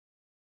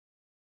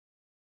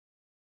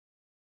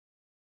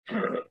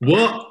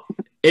What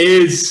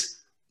is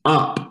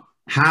up?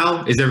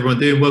 How is everyone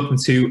doing? Welcome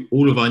to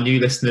all of our new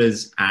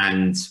listeners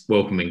and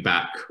welcoming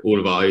back all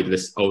of our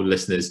old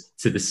listeners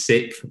to the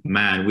sixth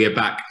man. We are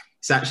back.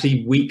 It's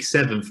actually week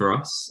 7 for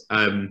us.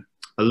 A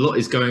lot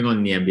is going on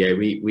in the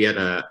NBA. We had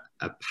a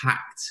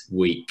packed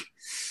week.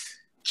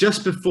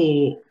 Just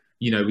before,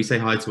 we say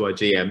hi to our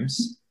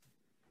GMs.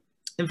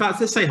 In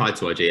fact, let's say hi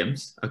to our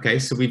GMs. Okay,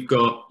 so we've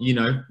got,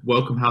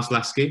 welcome House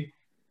Lasku.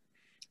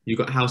 You've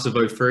got House of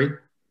 03.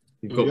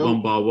 You've got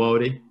One Bar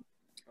Wildy.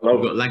 Hello.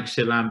 You've got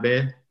Lancashire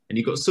Laimbeer. And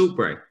you've got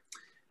Saltbury.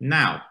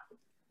 Now,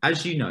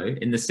 as you know,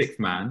 in the sixth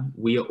man,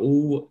 we are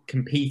all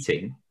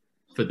competing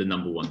for the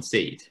number 1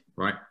 seed,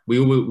 right? We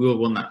all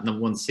want that number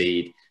 1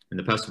 seed, and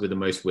the person with the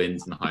most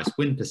wins and the highest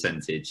win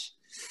percentage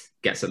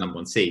gets that number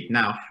 1 seed.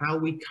 Now, how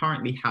we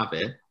currently have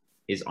it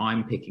is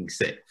I'm picking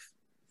 6th.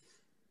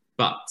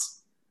 But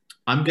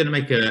I'm going to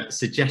make a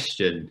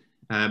suggestion,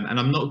 and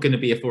I'm not going to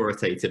be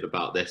authoritative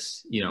about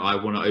this. I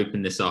want to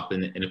open this up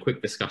in a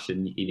quick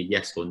discussion, either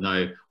yes or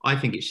no. I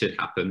think it should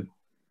happen.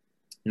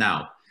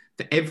 Now,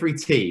 for every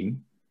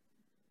team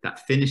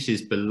that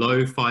finishes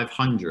below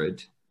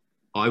 500,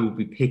 I will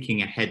be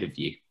picking ahead of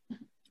you.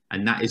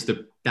 And that is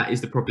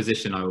the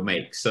proposition I will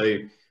make. So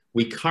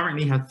we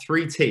currently have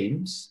 3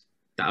 teams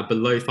that are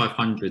below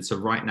 500. So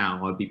right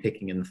now I'll be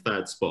picking in the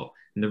 3rd spot.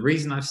 And the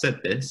reason I've said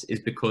this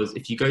is because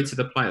if you go to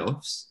the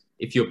playoffs,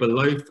 if you're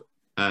below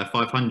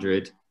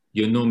 500,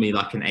 you're normally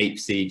like an 8th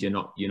seed. You're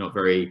not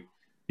very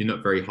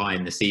high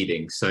in the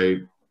seeding. So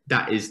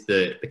that is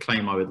the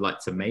claim I would like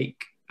to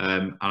make.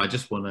 And I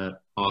just want to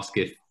ask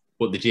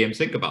what the GMs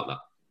think about that.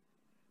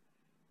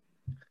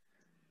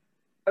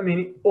 I mean,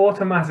 it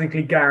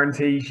automatically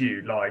guarantees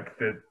you like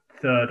the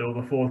 3rd or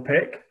the 4th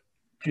pick.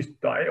 Just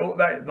like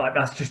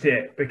that's just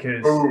it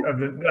because of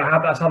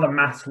that's how the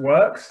maths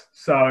works.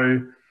 So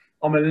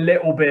I'm a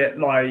little bit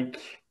like,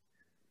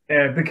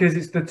 because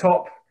it's the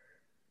top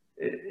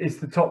 16. It's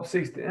the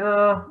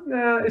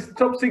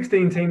top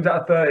 16 teams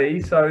out of 30.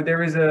 So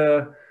there is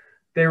a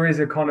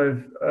kind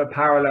of a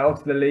parallel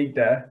to the league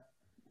there.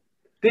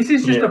 This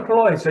is just a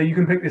ploy, so you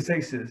can pick the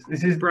Sixers.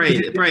 This is Bray.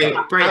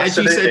 As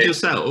you said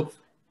yourself,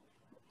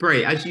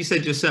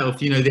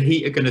 the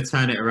Heat are going to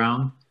turn it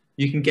around.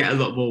 You can get a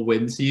lot more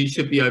wins, so you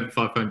should be over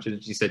 500,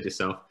 as you said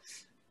yourself.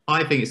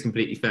 I think it's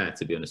completely fair,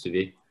 to be honest with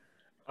you.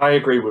 I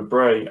agree with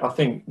Bray. I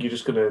think you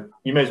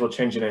may as well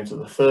change your name to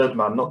the 3rd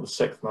man, not the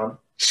 6th man.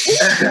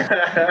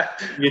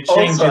 You're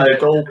changing the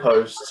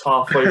goalposts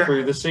halfway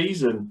through the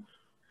season.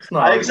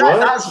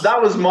 That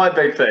was my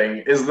big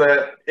thing, is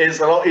that it's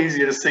a lot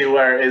easier to see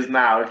where it is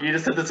now. If you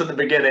just said this at the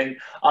beginning,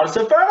 I would have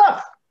said, fair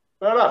enough.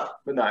 But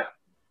no,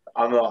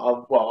 I'm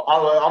not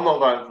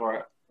voting for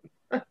it.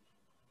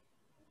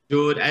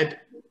 George, Ed?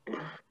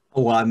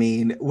 Well, I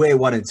mean, we're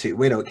 1 and 2.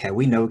 We don't care.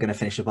 We know we're going to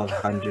finish above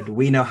 100.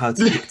 We know how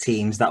to pick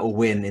teams that will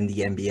win in the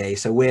NBA,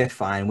 so we're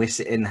fine. We're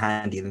sitting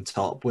handy in the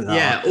top with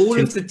our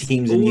 2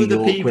 teams in New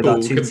York, with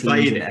our 2 teams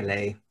in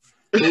LA.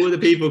 All the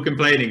people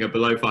complaining are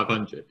below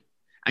 500.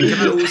 And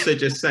can I also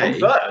just say... I'm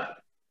 3rd.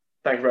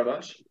 Thank you very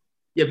much.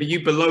 Yeah, but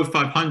you below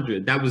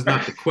 500. That was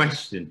not the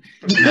question.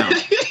 Now,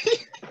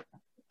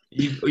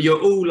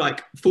 you're all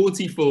like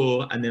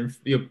 44, and then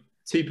you're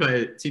two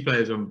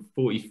players on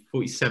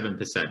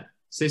 47%.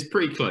 So it's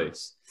pretty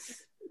close.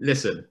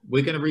 Listen,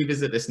 we're going to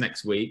revisit this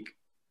next week.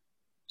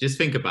 Just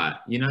think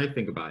about it.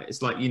 Think about it.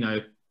 It's like,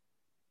 I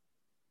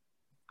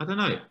don't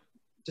know.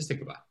 Just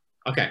think about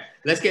it. Okay,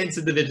 let's get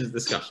into the divisions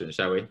discussion,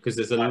 shall we? Because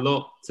there's a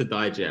lot to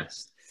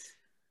digest.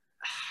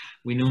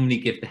 We normally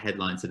give the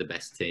headline to the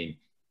best team.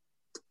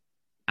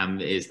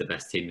 And it is the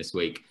best team this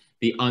week.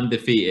 The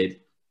undefeated,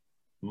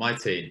 my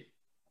team,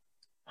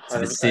 to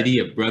the city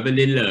of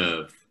brotherly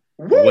love,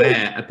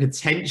 where a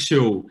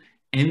potential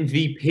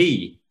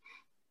MVP,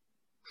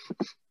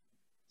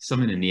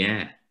 something in the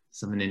air.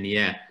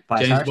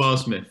 James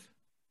Wildsmith,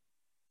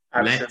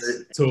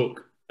 let's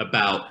talk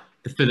about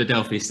the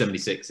Philadelphia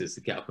 76ers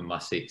to get up in my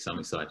seat. So I'm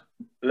excited.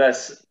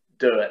 Let's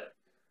do it.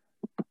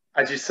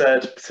 As you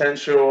said,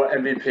 potential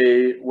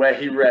MVP, where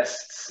he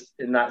rests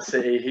in that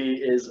city, he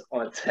is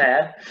on a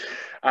tear.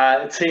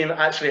 The team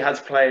actually had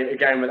to play a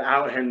game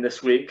without him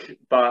this week,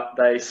 but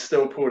they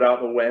still pulled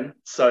out the win.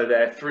 So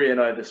they're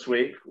 3-0 this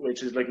week,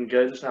 which is looking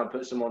good. Just now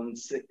puts them on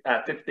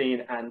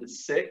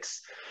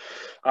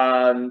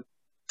 15-6.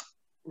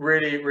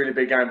 Really, really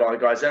big game by the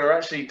guys. They were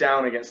actually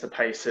down against the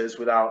Pacers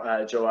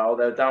without Joel.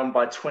 They were down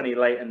by 20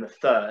 late in the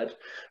 3rd.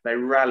 They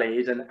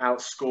rallied and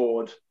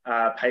outscored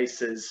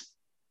Pacers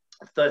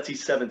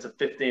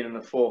 37-15 in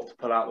the 4th to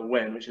pull out the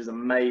win, which is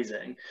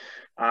amazing.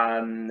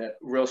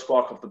 Real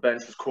spark off the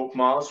bench was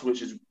Korkmaz,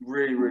 which is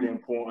really, really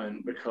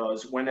important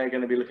because when they're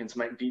going to be looking to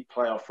make deep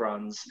playoff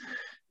runs,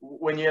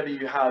 whenever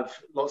you have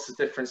lots of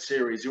different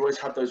series, you always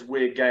have those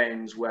weird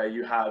games where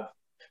you have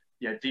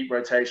deep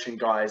rotation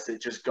guys that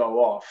just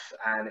go off,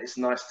 and it's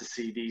nice to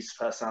see these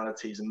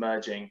personalities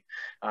emerging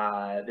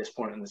at this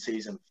point in the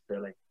season,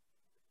 really.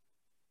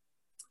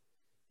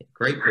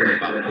 Great point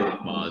about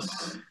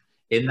Korkmaz.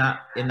 In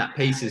that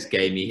Pacers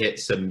game, he hit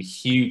some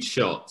huge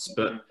shots,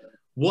 but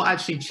what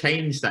actually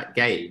changed that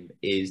game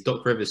is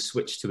Doc Rivers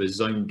switched to a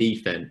zone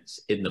defense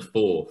in the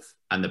fourth,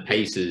 and the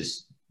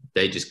Pacers,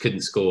 they just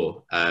couldn't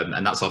score.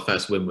 And that's our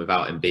first win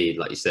without Embiid.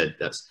 Like you said,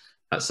 that's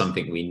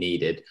something we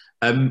needed.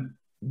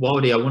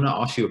 Wildy, I want to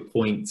ask you a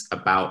point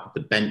about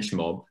the bench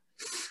mob.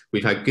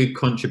 We've had good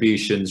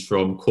contributions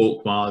from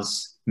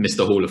Korkmaz,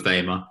 Mr. Hall of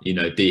Famer, you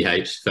know,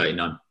 DH,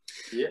 39.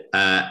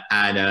 Yeah.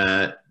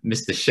 And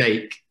Mr.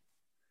 Sheikh.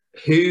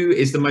 Who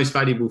is the most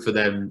valuable for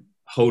them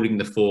holding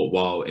the fort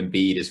while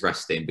Embiid is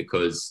resting?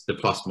 Because the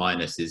plus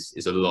minus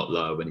is a lot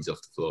lower when he's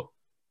off the floor.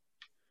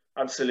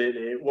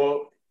 Absolutely.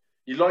 Well,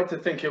 you'd like to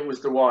think it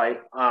was Dwight.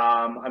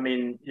 I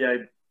mean, you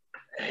know,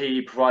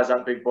 he provides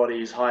that big body,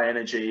 he's high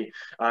energy,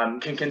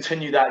 can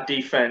continue that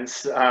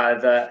defense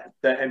that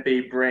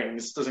Embiid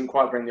brings. Doesn't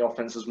quite bring the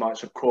offense as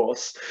much, of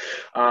course.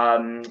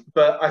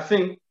 But I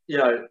think, you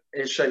know,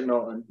 it's Shake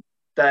Milton.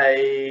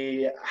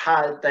 They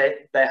had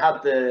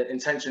the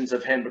intentions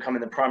of him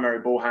becoming the primary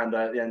ball handler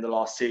at the end of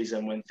last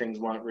season when things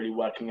weren't really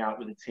working out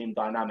with the team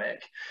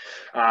dynamic.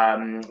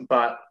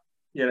 But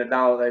you know,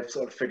 now they've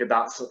sort of figured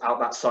out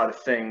that side of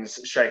things.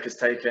 Sheikh has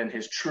taken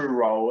his true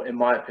role, in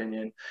my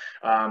opinion,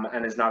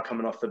 and is now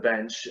coming off the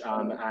bench.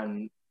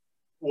 And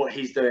what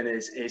he's doing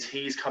is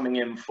he's coming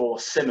in for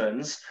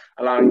Simmons,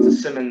 allowing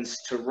Simmons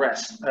to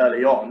rest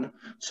early on,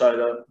 so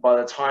that by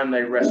the time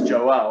they rest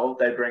Joel,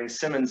 they bring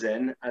Simmons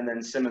in, and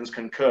then Simmons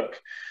can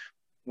cook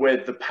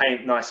with the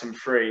paint nice and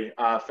free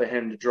for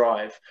him to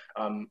drive,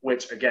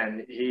 which,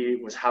 again, he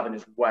was having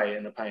his way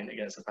in the paint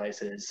against the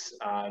Pacers.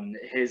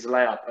 His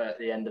layup at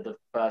the end of the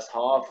first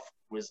half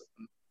was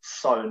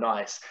so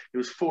nice. He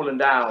was falling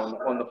down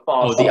on the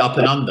far side. The up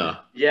and under.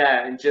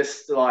 Yeah, and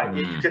just like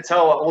you could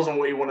tell it wasn't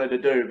what he wanted to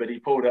do, but he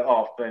pulled it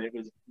off, and it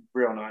was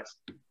real nice.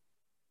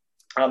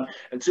 And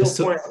to your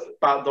point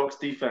about Doc's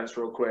defense,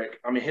 real quick,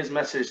 I mean, his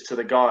message to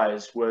the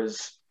guys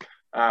was,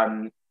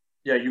 yeah,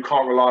 you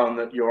can't rely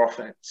on your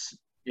offense.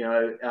 You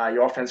know,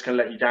 your offense can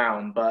let you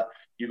down, but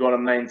you got to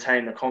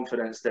maintain the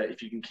confidence that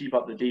if you can keep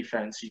up the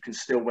defense, you can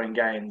still win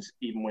games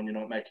even when you're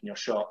not making your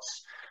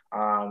shots.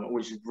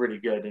 Which is really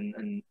good,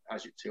 and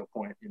as to your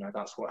point, you know,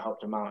 that's what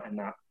helped him out in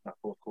that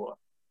fourth quarter.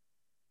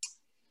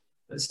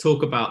 Let's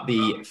talk about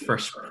the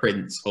Fresh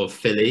Prince of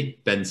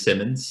Philly, Ben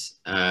Simmons,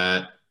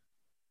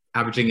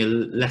 averaging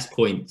less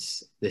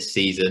points this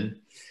season.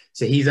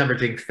 So he's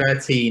averaging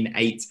 13,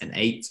 8, and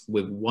 8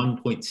 with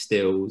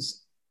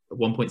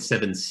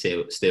 1.7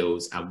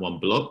 steals and 1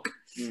 block.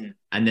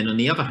 And then on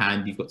the other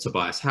hand, you've got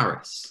Tobias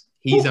Harris.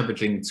 He's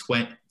averaging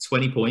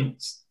 20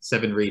 points,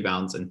 7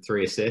 rebounds, and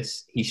 3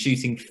 assists. He's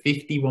shooting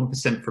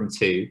 51% from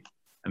 2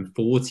 and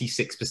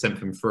 46%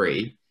 from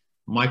 3.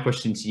 My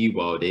question to you,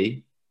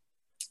 Wildy,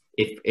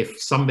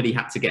 if somebody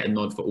had to get a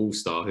nod for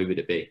All-Star, who would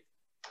it be?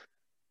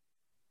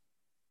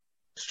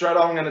 Straight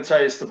up, I'm going to tell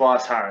you it's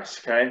Tobias Harris,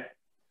 okay?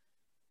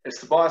 It's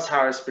Tobias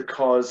Harris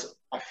because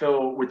I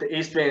feel with the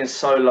East being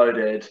so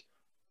loaded,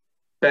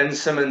 Ben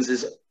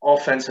Simmons'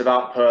 offensive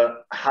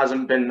output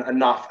hasn't been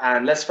enough,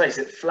 and let's face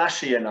it,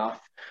 flashy enough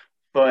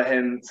for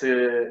him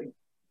to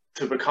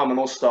become an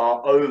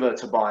all-star over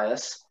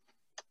Tobias.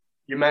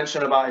 You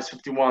mentioned about his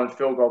 51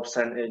 field goal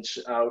percentage,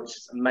 which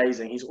is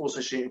amazing. He's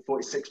also shooting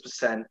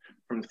 46%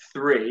 from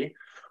 3,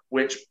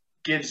 which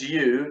gives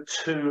you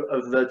 2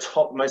 of the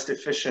top most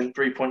efficient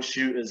three-point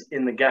shooters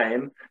in the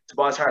game.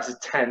 Tobias Harris is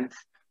 10th.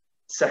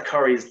 Seth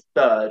Curry is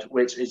 3rd,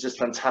 which is just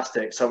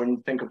fantastic. So when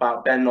you think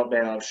about Ben not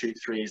being able to shoot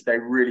threes, they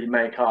really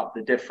make up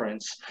the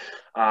difference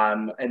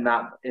from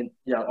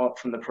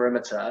the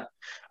perimeter.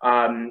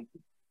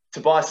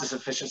 Tobias'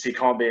 efficiency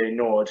can't be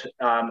ignored.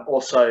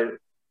 Also,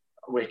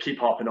 we keep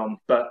harping on,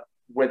 but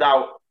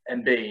without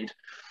Embiid,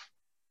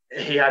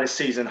 he had a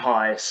season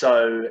high,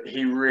 so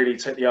he really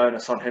took the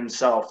onus on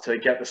himself to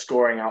get the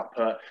scoring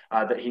output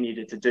that he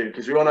needed to do.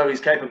 Because we all know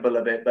he's capable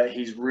of it, but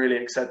he's really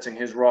accepting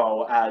his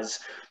role as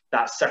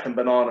that second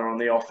banana on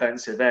the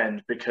offensive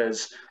end,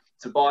 because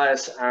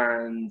Tobias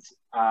and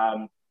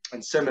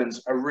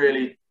Simmons are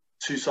really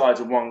 2 sides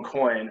of one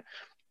coin.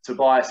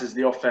 Tobias is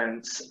the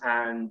offense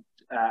and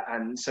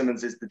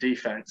Simmons is the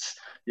defense.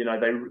 You know,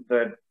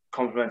 they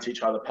complement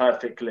each other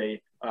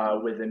perfectly,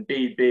 with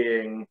Embiid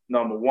being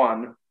number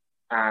 1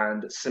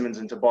 and Simmons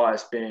and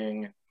Tobias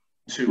being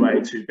 2A,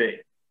 2B.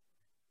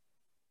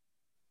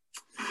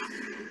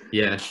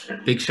 Yeah,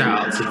 big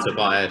shout out to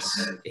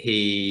Tobias.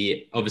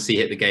 He obviously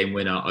hit the game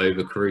winner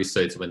over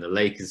Caruso to win the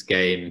Lakers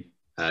game.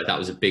 That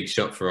was a big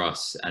shot for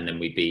us. And then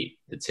we beat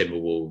the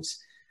Timberwolves.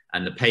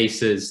 And the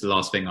Pacers, the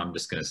last thing I'm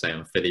just going to say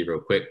on Philly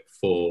real quick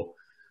before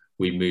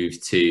we move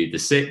to the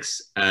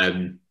 6,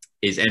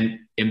 is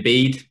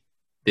Embiid.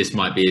 This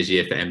might be his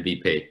year for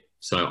MVP.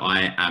 So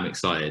I am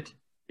excited.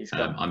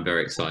 I'm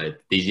very excited.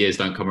 These years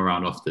don't come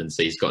around often,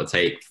 so he's got to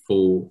take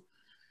full...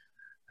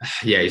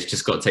 Yeah, he's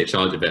just got to take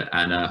charge of it,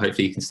 and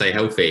hopefully he can stay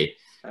healthy.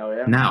 Oh,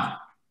 yeah. Now,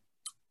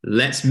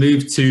 let's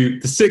move to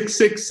the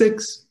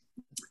 666.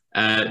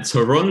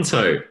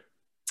 Toronto.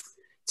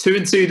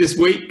 2-2 this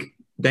week.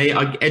 They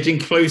are edging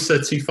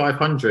closer to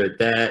 500.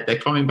 They're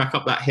climbing back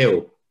up that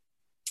hill.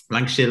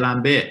 Lancashire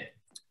Laimbeer.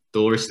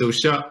 Door is still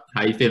shut.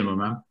 How you feeling, my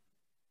man?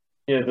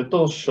 Yeah, the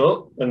door's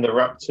shut, and the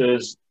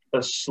Raptors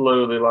are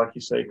slowly, like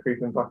you say,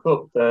 creeping back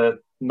up. They're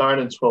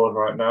 9-12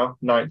 right now,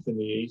 ninth in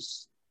the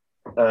East,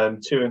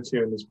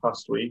 2-2 in this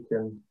past week,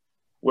 and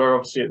where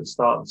obviously at the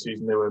start of the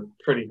season they were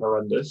pretty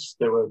horrendous.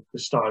 They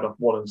started off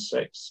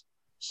 1-6.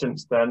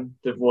 Since then,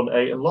 they've won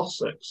 8 and lost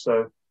 6,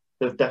 so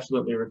they've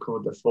definitely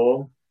recovered their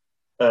form.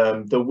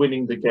 They're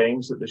winning the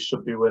games that they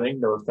should be winning.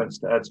 No offense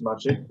to Ed's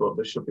Magic, but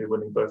they should be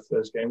winning both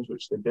those games,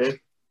 which they did.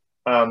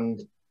 And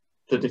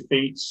the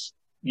defeats,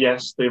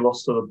 yes, they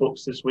lost to the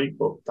Bucks this week,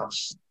 but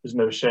there's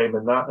no shame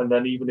in that. And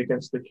then even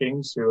against the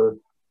Kings, who are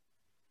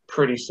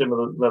pretty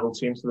similar level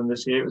team to them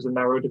this year, it was a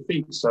narrow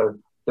defeat. So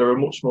they're a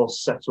much more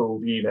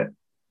settled unit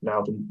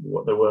now than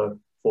what they were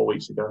 4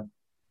 weeks ago.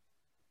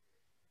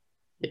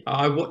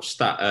 I watched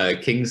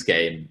that Kings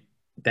game.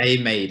 They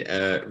made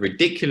a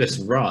ridiculous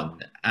run,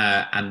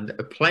 and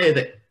a player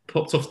that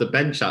popped off the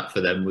bench out for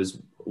them was,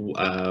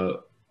 I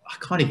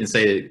can't even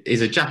say it,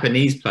 is a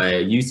Japanese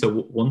player,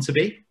 Yuta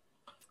Wantabe.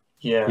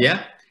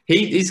 Yeah.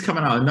 He's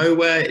coming out of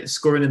nowhere,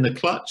 scoring in the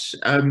clutch.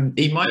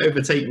 He might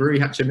overtake Rui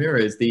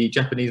Hachimura as the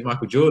Japanese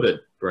Michael Jordan,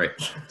 right?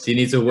 So you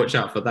need to watch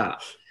out for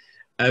that.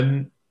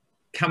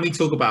 Can we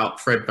talk about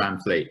Fred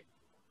VanVleet?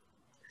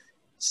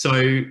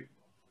 So,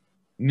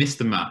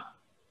 Mr. Matt,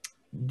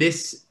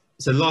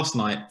 so last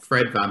night,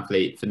 Fred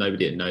VanVleet, for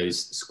nobody that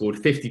knows, scored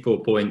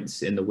 54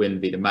 points in the win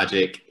via the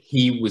Magic.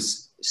 He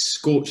was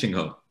scorching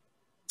hot.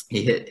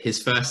 He hit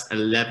his first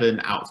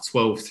 11 out of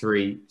 12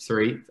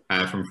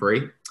 from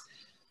three.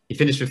 He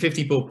finished with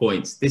 54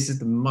 points. This is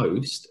the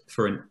most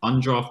for an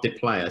undrafted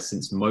player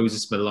since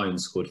Moses Malone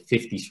scored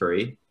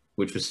 53,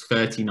 which was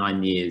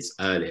 39 years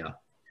earlier.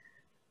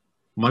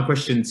 My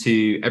question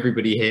to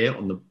everybody here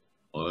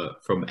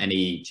from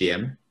any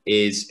GM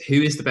is,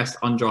 who is the best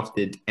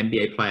undrafted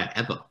NBA player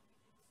ever?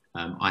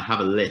 I have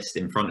a list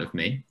in front of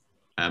me.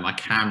 I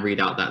can read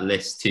out that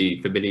list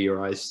to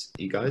familiarize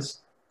you guys.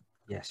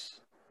 Yes.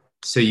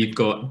 So you've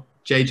got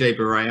JJ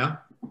Barea,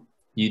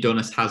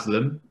 Udonis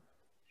Haslem,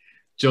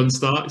 John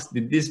Starks.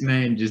 Did this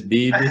man just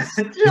did this?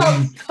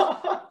 John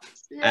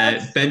Starks.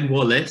 Yes. Ben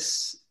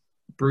Wallace,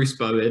 Bruce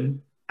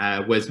Bowen,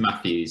 Wes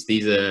Matthews.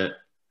 These are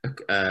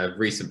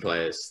recent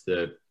players,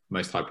 the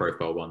most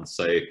high-profile ones.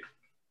 So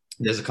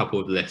there's a couple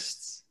of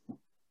lists.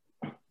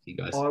 You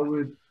guys. I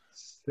would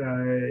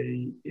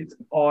say it's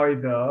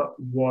either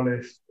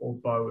Wallace or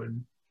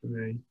Bowen for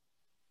me.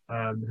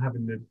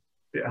 Having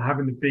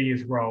the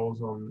biggest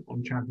roles on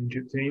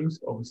championship teams.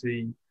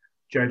 Obviously,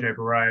 JJ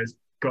Barea's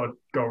got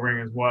a ring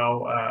as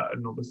well,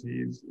 and obviously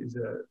is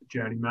a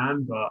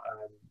journeyman, but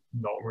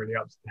not really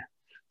up to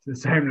the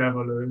same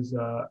level as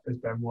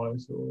Ben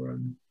Wallace or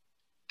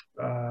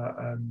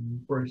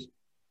Bruce.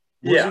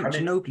 Wasn't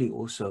Ginobili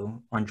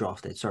also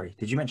undrafted? Sorry,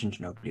 did you mention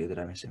Ginobili or did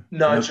I miss him?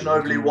 No,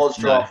 Ginobili was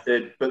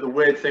drafted, but the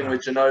weird thing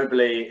with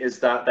Ginobili is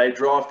that they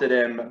drafted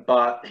him,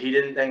 but he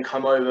didn't then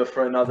come over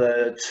for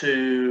another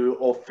 2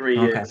 or 3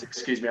 years.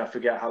 Excuse me, I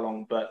forget how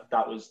long, but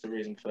that was the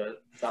reason for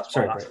it.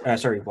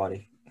 Sorry,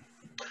 Wadi.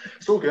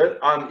 It's all good.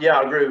 I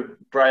agree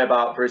with Bray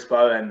about Bruce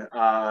Bowen.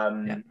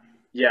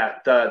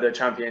 The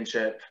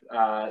championship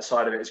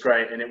side of it is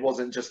great, and it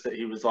wasn't just that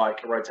he was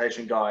like a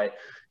rotation guy.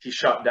 He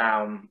shut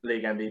down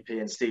league MVP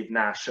and Steve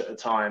Nash at the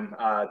time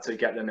to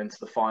get them into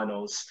the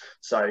finals.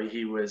 So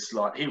he was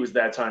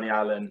their Tony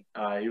Allen.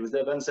 He was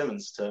their Ben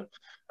Simmons, to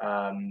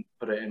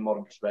put it in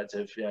modern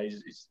perspective. Yeah,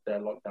 he's their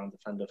lockdown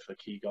defender for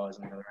key guys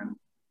on the other end.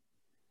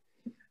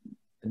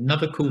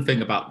 Another cool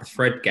thing about the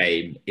Fred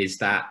game is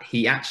that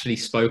he actually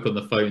spoke on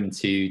the phone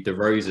to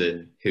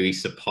DeRozan, who he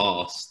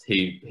surpassed,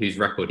 whose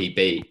record he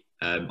beat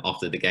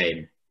after the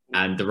game.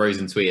 And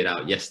DeRozan tweeted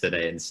out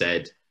yesterday and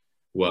said,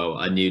 well,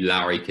 I knew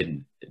Lowry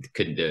couldn't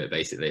do it,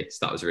 basically.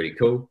 So that was really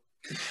cool.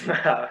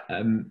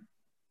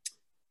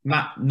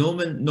 Matt,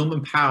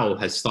 Norman Powell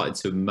has started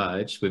to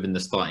emerge within the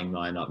starting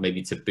lineup,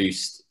 maybe to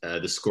boost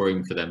the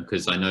scoring for them,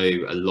 because I know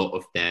a lot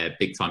of their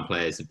big-time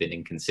players have been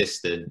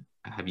inconsistent.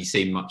 Have you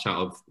seen much out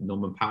of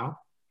Norman Powell?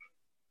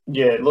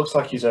 Yeah, it looks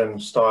like he's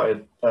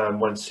started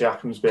when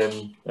Siakam's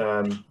been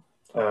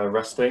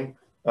resting,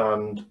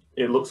 and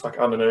it looks like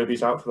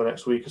Anunoby's out for the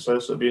next week or so,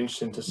 so it'll be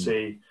interesting to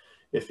see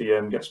if he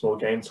gets more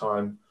game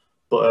time.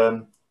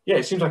 But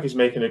it seems like he's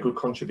making a good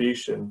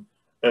contribution,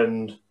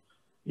 and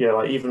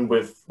even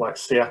with like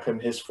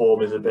Siakam, his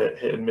form is a bit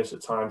hit and miss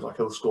at times. Like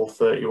he'll score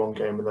 30 one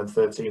game and then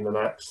 13 the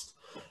next,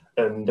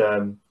 and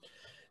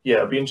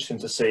it'll be interesting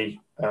to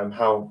see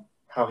how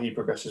he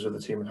progresses with the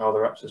team and how the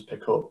Raptors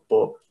pick up.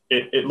 But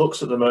it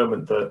looks at the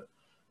moment that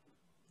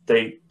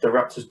the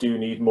Raptors do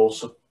need more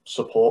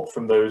support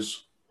from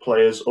those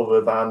players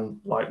other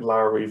than like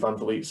Lowry,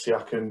 VanVleet,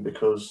 Siakam,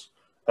 because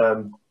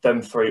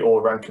them three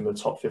all rank in the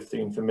top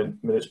 15 for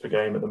minutes per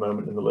game at the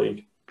moment in the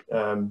league.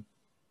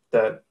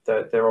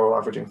 They're all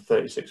averaging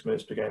 36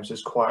 minutes per game, so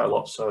it's quite a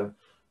lot. So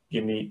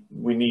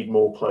we need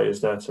more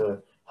players there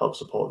to help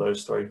support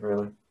those three,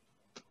 really.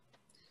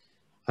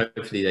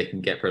 Hopefully they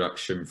can get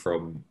production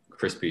from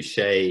Chris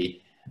Boucher,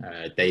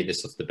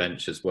 Davis off the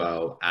bench as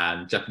well,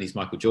 and Japanese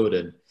Michael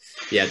Jordan.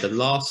 Yeah, the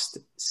last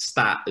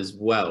stat as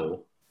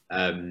well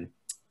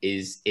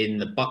is in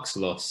the Bucks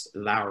loss,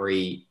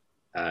 Lowry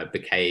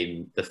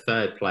became the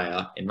third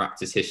player in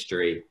Raptors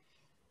history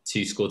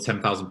to score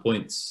 10,000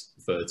 points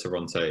for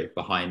Toronto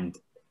behind.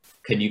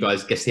 Can you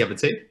guys guess the other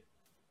two?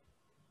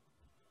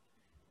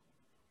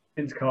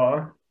 Vince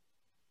Carter.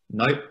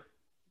 Nope.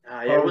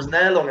 Yeah, it wasn't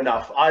there long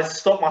enough. I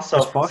stopped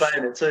myself from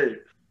saying it too.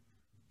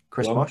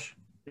 Chris Bosh.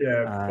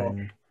 Yeah.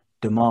 And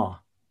DeMar.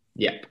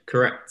 Yep,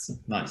 correct.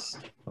 Nice.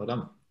 Well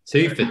done.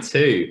 2 for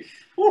 2.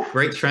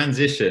 Great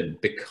transition,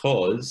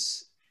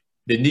 because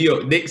the New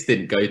York Knicks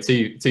didn't go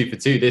 2 for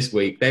 2 this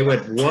week. They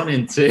went 1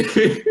 and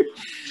 2.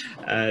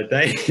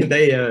 They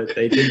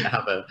didn't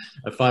have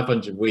a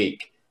 500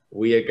 week.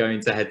 We are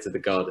going to head to the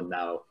Garden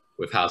now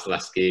with House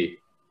Lasku.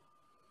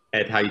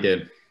 Ed, how you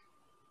doing?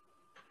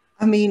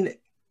 I mean,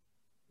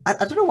 I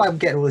don't know why I'm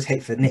getting all this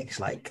hate for the Knicks.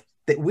 Like,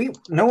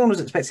 no one was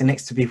expecting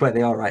Knicks to be where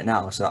they are right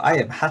now. So I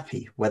am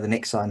happy where the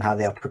Knicks are and how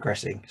they are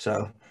progressing.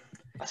 So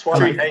that's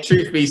why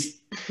truth be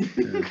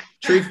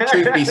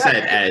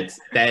said,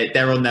 Ed,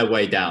 they're on their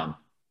way down.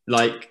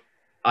 Like,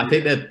 I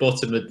think they're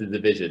bottom of the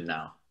division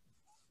now.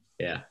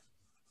 Yeah.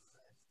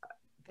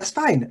 That's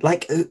fine.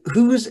 Like,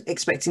 who was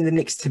expecting the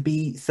Knicks to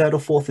be third or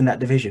fourth in that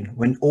division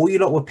when all you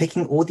lot were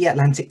picking all the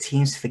Atlantic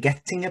teams,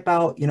 forgetting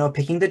about,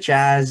 picking the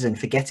Jazz and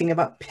forgetting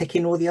about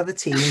picking all the other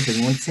teams, and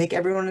you want to take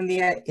everyone in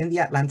the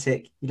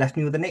Atlantic? You left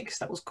me with the Knicks.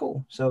 That was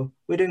cool. So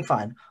we're doing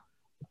fine.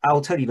 I'll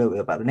tell you a little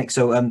bit about the Knicks.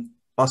 So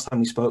last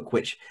time we spoke,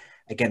 which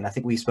again, I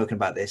think we've spoken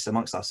about this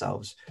amongst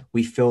ourselves,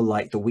 we feel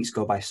like the weeks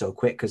go by so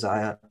quick because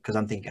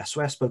I'm thinking, I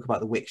swear I spoke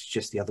about the Knicks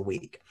just the other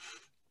week.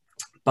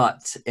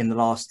 But in the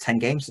last 10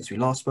 games since we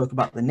last spoke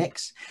about the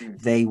Knicks,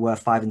 they were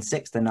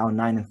 5-6. They're now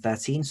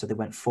 9-13. So they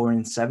went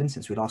 4-7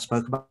 since we last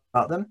spoke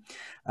about them.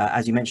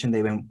 As you mentioned,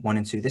 they went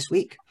 1-2 this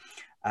week.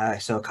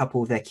 So a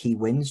couple of their key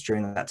wins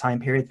during that time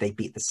period, they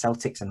beat the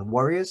Celtics and the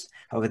Warriors.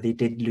 However, they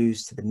did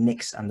lose to the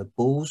Knicks and the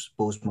Bulls.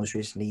 Bulls most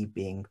recently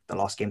being the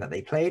last game that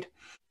they played.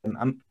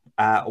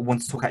 I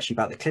want to talk actually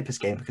about the Clippers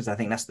game because I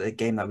think that's the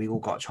game that we all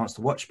got a chance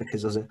to watch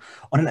because it was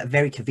on a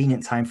very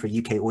convenient time for a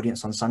UK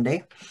audience on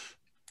Sunday.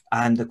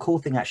 And the cool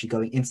thing actually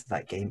going into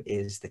that game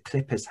is the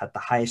Clippers had the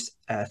highest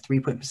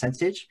 3-point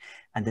percentage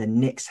and the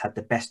Knicks had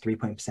the best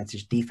 3-point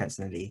percentage defense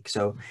in the league.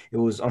 So it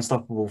was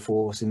unstoppable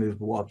force,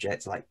 immovable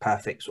objects, like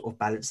perfect sort of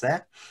balance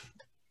there.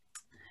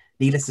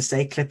 Needless to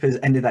say, Clippers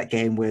ended that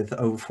game with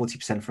over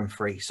 40% from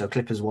free. So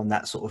Clippers won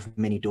that sort of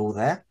mini duel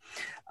there.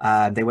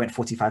 They went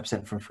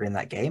 45% from free in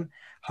that game.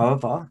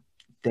 However,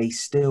 they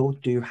still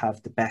do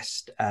have the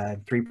best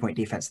 3-point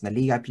defense in the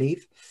league, I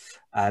believe.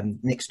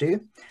 Knicks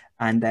do.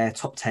 And they're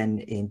top 10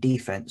 in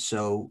defense.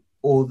 So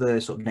all the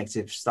sort of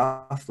negative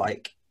stuff,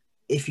 like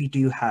if you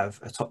do have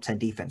a top 10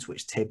 defense,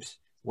 which Tibbs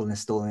will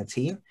install in a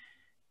team,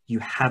 you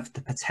have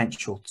the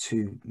potential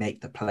to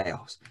make the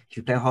playoffs. If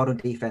you play hard on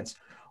defense,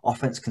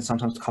 offense can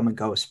sometimes come and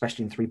go,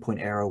 especially in 3-point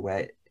era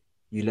where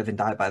you live and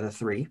die by the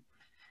 3.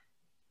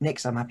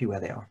 Knicks, I'm happy where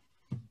they are.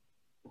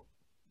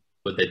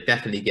 But they're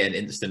definitely getting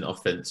instant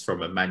offense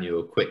from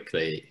Emmanuel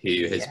Quickly,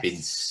 who has been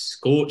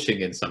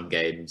scorching in some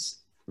games.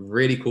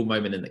 Really cool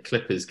moment in the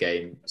Clippers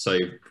game. So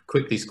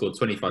Quickly scored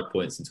 25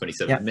 points in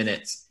 27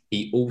 minutes.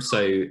 He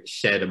also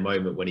shared a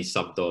moment when he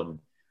subbed on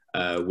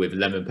with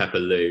Lemon Pepper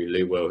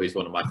Lou Will, who's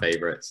one of my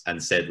favorites,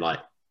 and said like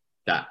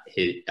that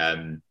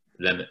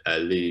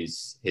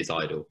Lou's his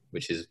idol,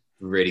 which is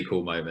a really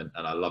cool moment.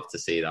 And I love to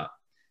see that.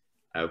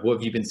 What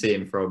have you been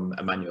seeing from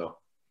Emmanuel?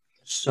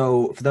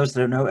 So for those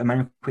that don't know,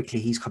 Emmanuel Quickly,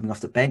 he's coming off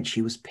the bench.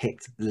 He was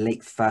picked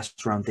late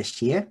first round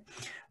this year.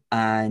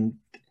 And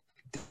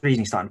the reason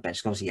he's starting the bench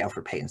is obviously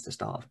Alfred Payton's the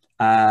start.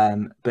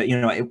 But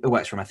it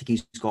works for him. I think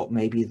he's got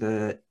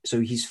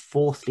he's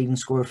 4th leading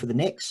scorer for the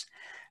Knicks.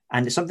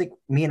 And it's something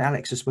me and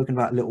Alex have spoken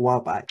about a little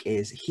while back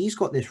is he's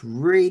got this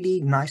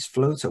really nice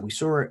floater. We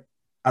saw it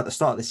at the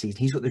start of the season.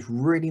 He's got this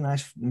really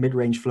nice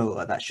mid-range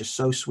floater that's just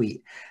so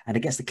sweet. And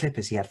against the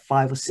Clippers, he had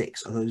 5 or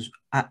 6 of those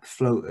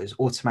floaters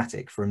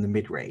automatic from the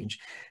mid-range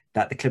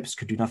that the Clippers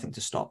could do nothing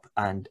to stop.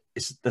 And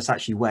that's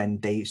actually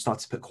when they start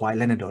to put Kawhi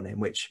Leonard on him,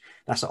 which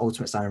that's the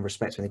ultimate sign of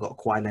respect when they've got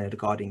Kawhi Leonard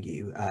guarding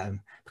you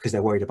because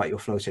they're worried about your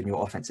floater and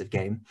your offensive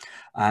game.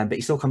 But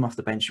he's still coming off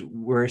the bench.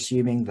 We're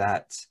assuming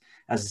that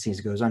as the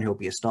season goes on, he'll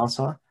be a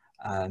starter.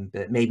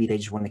 But maybe they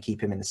just want to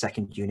keep him in the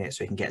second unit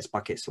so he can get his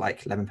buckets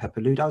like Lemon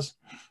Pepper Lou does.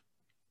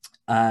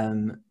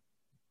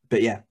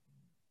 But yeah,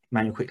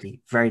 Emmanuel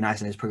Quickly, very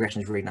nice, and his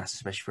progression is really nice,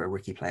 especially for a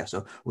rookie player.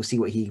 So we'll see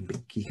what he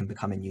can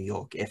become in New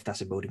York if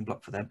that's a building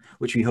block for them,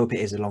 which we hope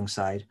it is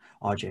alongside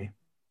RJ.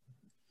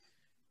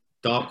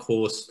 Dark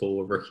horse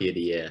for Rookie of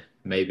the Year.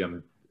 Maybe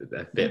I'm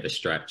a bit of a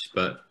stretch,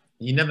 but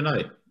you never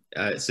know.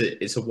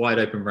 It's a wide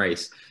open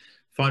race.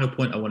 Final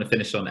point I want to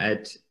finish on,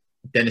 Ed.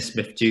 Dennis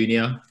Smith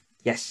Jr.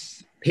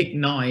 Yes. Pick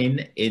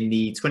 9 in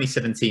the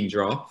 2017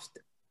 draft.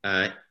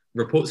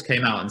 Reports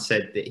came out and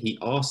said that he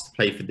asked to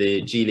play for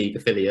the G League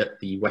affiliate,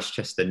 the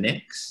Westchester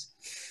Knicks.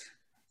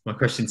 My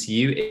question to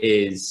you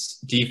is,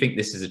 do you think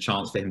this is a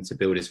chance for him to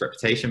build his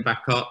reputation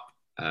back up?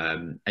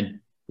 And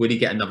would he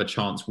get another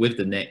chance with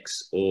the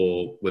Knicks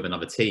or with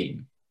another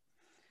team?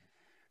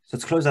 So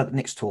to close out the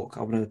Knicks talk,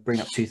 I want to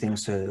bring up two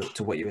things to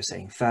what you were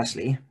saying.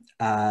 Firstly,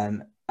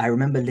 I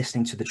remember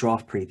listening to the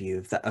draft preview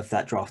of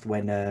that draft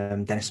when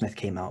Dennis Smith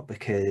came out,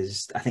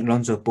 because I think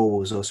Lonzo Ball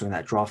was also in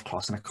that draft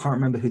class, and I can't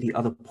remember who the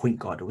other point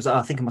guard was.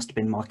 I think it must have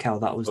been Markel.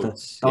 That was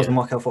the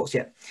Markel Fultz.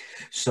 Yeah.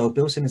 So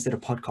Bill Simmons did a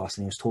podcast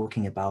and he was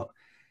talking about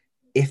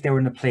if they were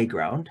in the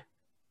playground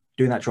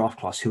doing that draft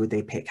class, who would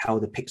they pick? How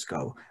would the picks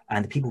go?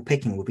 And the people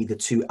picking would be the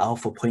two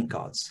alpha point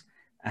guards.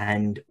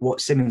 And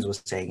what Simmons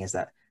was saying is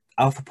that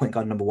alpha point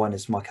guard number 1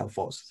 is Markel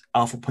Fultz.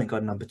 Alpha point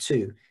guard number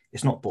 2,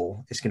 it's not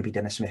Ball. It's going to be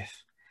Dennis Smith.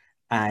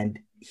 And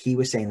he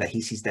was saying that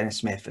he sees Dennis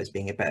Smith as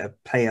being a better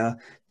player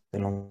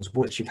than Lonzo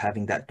Ball,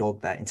 having that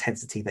dog, that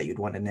intensity that you'd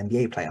want in an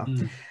NBA player.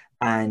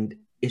 And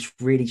it's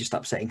really just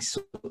upsetting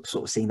sort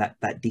of seeing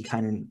that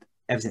decline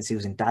ever since he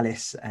was in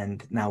Dallas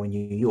and now in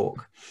New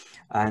York.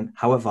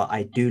 However,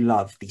 I do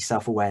love the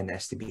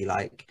self-awareness to be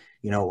like,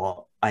 you know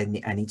what, I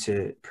need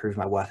to prove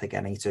my worth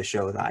again. I need to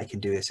show that I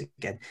can do this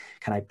again.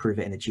 Can I prove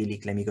it in the G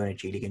League? Let me go in the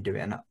G League and do it.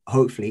 And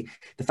hopefully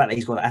the fact that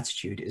he's got that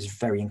attitude is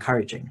very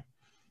encouraging.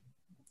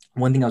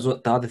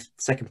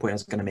 Second point I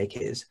was going to make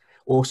is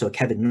also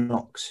Kevin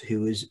Knox,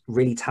 who was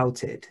really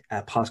touted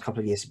past couple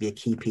of years to be a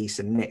key piece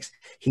in the Knicks.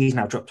 He's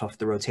now dropped off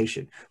the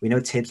rotation. We know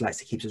Tibbs likes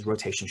to keep his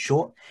rotation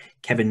short.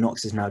 Kevin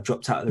Knox has now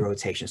dropped out of the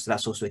rotation. So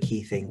that's also a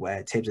key thing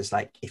where Tibbs is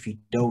like, if you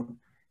don't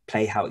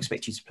play how I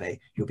expect you to play,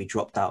 you'll be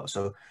dropped out.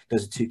 So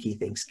those are two key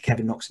things.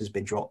 Kevin Knox has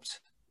been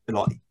dropped a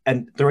lot,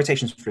 and the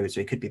rotation's fluid,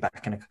 so he could be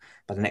back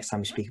by the next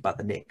time we speak about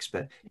the Knicks.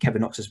 But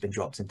Kevin Knox has been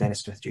dropped, and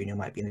Dennis Smith Jr.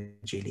 might be in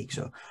the G League.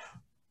 So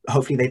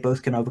hopefully they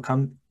both can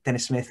overcome.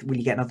 Dennis Smith, will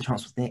you get another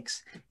chance with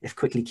Knicks? If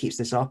Quickly keeps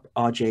this up,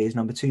 RJ is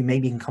number 2.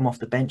 Maybe he can come off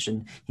the bench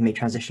and he may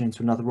transition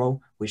into another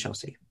role. We shall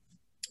see.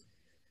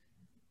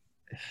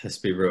 Let's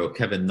be real.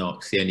 Kevin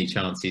Knox, the only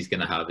chance he's going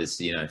to have is,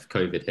 if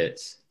COVID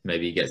hits,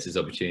 maybe he gets his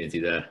opportunity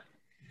there.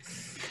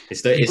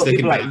 It's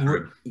looking bad for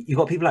him. You've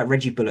got people like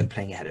Reggie Bullock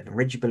playing ahead of him.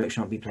 Reggie Bullock should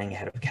not be playing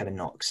ahead of Kevin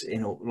Knox.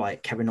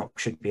 Kevin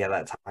Knox should be at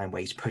that time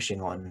where he's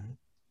pushing on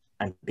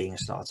and being a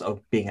starter, or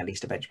being at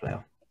least a bench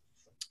player.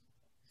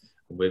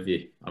 I'm with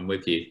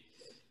you.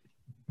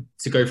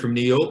 To go from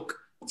New York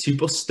to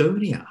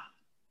Bostonia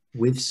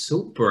with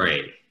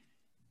Saltbury.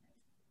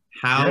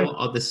 How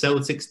are the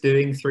Celtics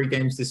doing 3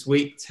 games this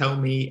week? Tell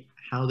me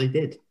how they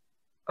did.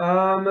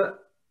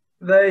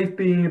 They've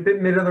been a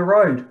bit middle of the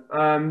road.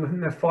 I think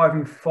they're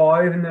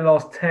 5-5 in their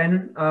last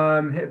 10.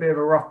 Hit a bit of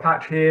a rough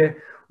patch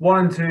here.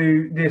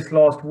 1-2 this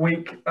last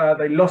week.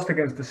 They lost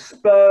against the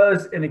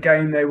Spurs in a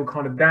game they were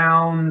kind of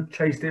down,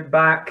 chased it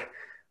back,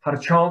 had a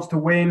chance to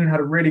win, had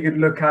a really good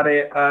look at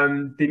it,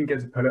 didn't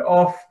get to pull it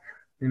off.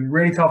 In a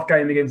really tough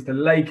game against the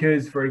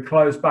Lakers, very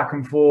close, back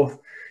and forth.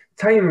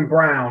 Tatum and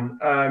Brown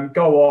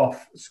go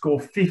off, score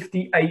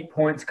 58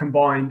 points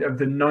combined of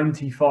the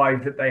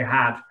 95 that they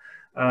had.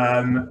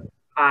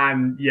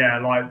 And yeah,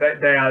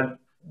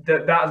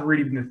 that's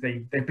really been the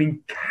theme. They've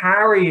been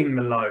carrying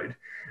the load.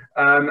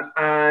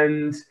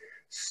 And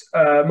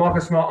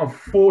Marcus Smart,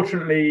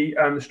 unfortunately,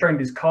 strained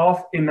his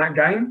calf in that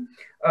game.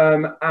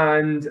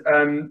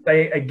 And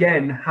they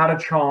again had a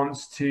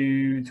chance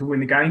to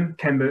win the game.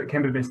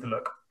 Kemba missed the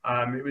look.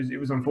 It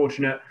was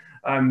unfortunate,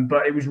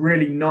 but it was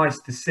really nice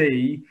to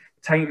see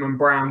Tatum and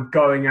Brown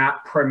going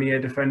at premier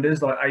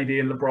defenders like AD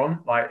and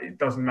LeBron. Like, it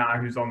doesn't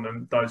matter who's on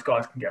them; those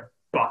guys can get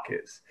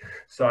buckets.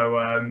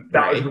 So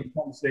that was really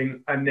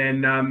promising. And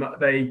then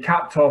they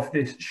capped off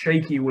this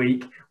shaky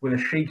week with a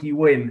shaky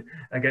win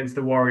against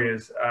the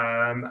Warriors,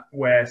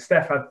 where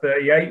Steph had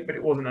 38, but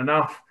it wasn't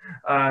enough.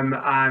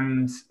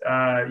 Tatum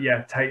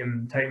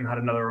had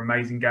another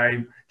amazing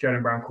game.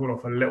 Jaylen Brown cooled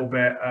off a little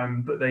bit,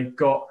 but they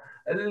got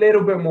a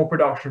little bit more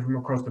production from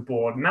across the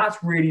board. And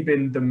that's really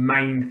been the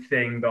main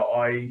thing that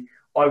I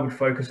would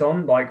focus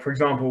on. Like, for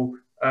example,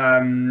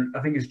 I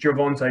think it's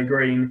Javonte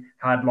Green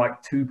had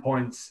like 2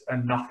 points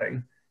and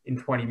nothing in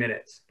 20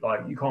 minutes.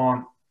 Like, you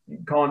can't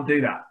do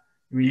that.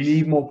 You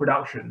need more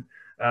production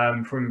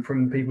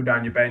from people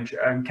down your bench.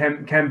 And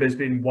Kemba's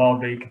been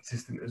wildly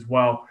consistent as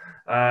well.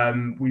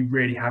 We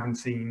really haven't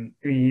seen.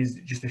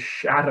 He's just a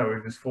shadow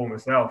of his former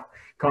self.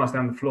 Can't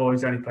stand the floor.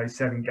 He's only played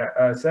 7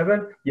 out of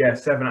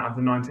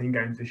the 19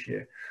 games this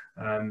year.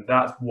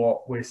 That's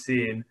what we're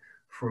seeing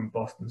from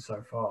Boston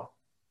so far.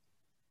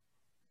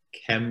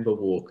 Kemba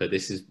Walker,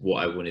 this is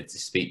what I wanted to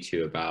speak to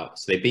you about.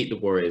 So they beat the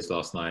Warriors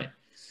last night.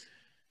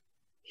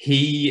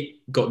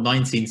 He got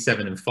 19,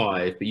 7 and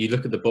 5, but you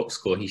look at the box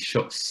score, he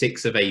shot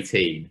 6 of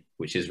 18,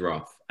 which is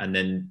rough. And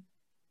then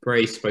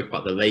Bray spoke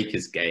about the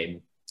Lakers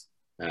game.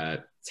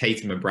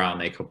 Tatum and Brown,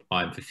 they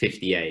combined for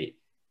 58.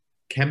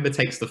 Kemba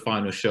takes the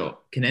final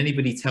shot. Can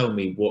anybody tell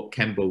me what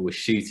Kemba was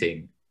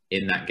shooting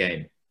in that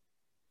game?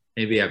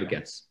 Anybody have a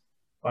guess?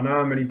 I know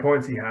how many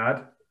points he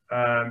had.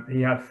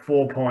 He had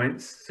 4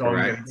 points, so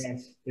Correct. I'm going to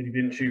guess that he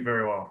didn't shoot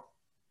very well.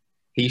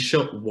 He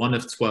shot 1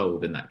 of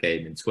 12 in that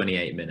game in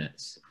 28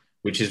 minutes,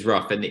 which is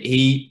rough. And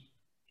he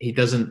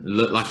doesn't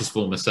look like his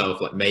former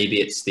self. Like, maybe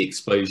it's the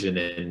explosion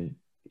in,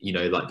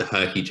 like the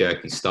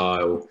herky-jerky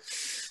style.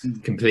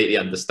 Completely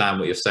understand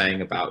what you're saying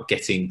about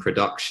getting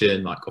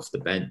production, like, off the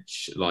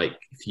bench. Like,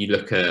 if you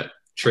look at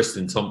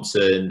Tristan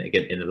Thompson,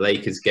 again, in the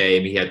Lakers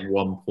game, he had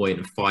 1 point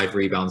and 5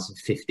 rebounds in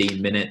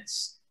 15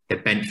 minutes. Their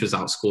bench was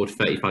outscored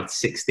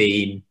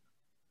 35-16.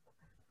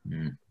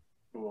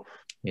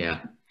 Yeah.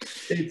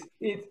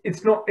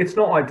 It's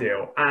not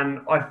ideal.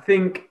 And I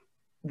think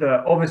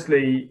that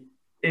obviously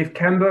if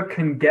Kemba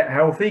can get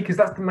healthy, because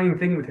that's the main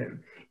thing with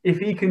him, if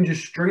he can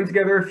just string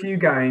together a few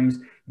games,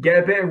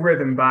 get a bit of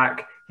rhythm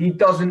back, he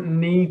doesn't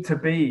need to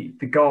be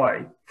the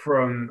guy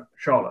from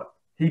Charlotte.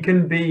 He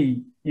can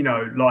be,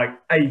 like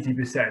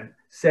 80%,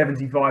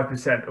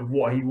 75% of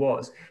what he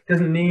was. He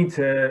doesn't need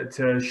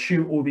to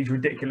shoot all these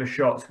ridiculous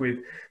shots with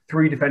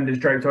 3 defenders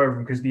draped over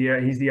him because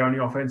he's the only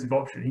offensive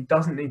option. He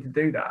doesn't need to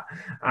do that.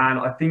 And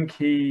I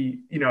think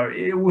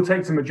it will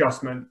take some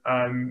adjustment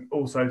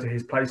also to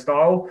his play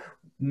style.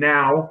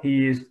 Now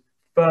he is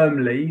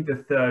firmly the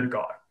third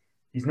guy.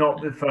 He's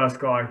not the first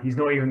guy. He's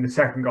not even the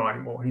second guy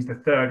anymore. He's the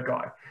third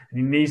guy. And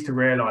he needs to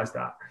realize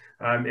that.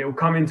 It will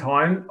come in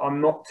time.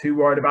 I'm not too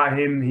worried about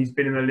him. He's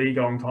been in the league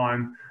a long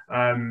time.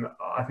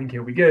 I think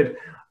he'll be good.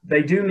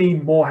 They do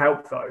need more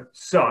help, though.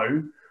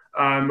 So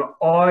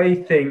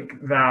I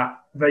think that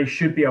they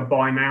should be a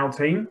buy now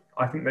team.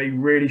 I think they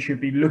really should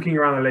be looking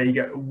around the league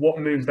at what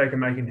moves they can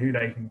make and who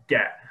they can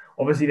get.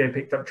 Obviously, they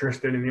picked up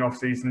Tristan in the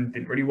offseason.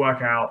 Didn't really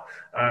work out.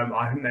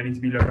 I think they need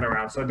to be looking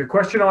around. So the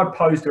question I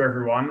pose to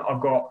everyone,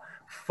 I've got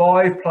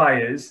 5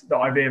 players that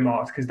I've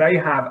earmarked because they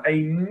have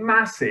a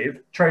massive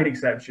trade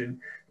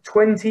exception.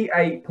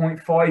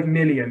 28.5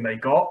 million they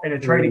got in a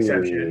trade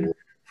exception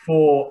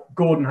for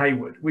Gordon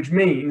Hayward, which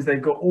means they've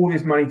got all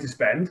this money to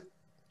spend.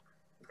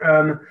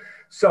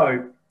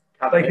 So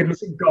they could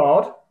look at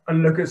guard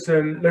and look at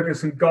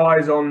some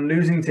guys on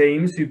losing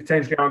teams who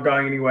potentially aren't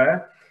going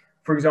anywhere.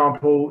 For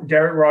example,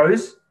 Derrick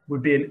Rose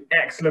would be an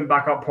excellent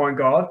backup point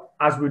guard,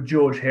 as would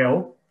George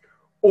Hill.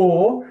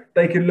 Or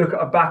they could look at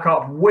a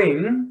backup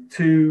wing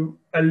to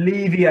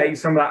alleviate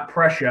some of that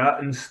pressure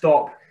and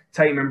stop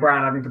Tatum and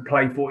Brown having to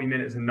play 40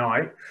 minutes a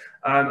night.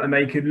 And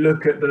they could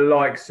look at the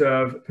likes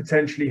of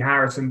potentially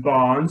Harrison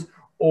Barnes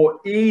or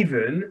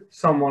even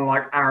someone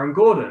like Aaron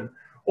Gordon.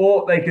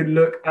 Or they could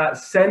look at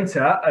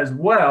center as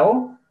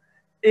well,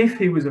 if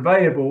he was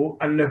available,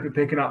 and look at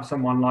picking up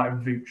someone like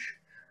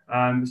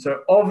Vooch.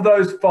 So of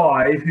those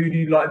 5, who do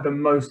you like the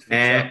most?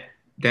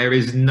 There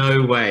is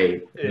no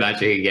way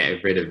Magic are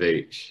getting rid of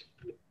Vooch.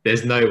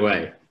 There's no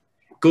way.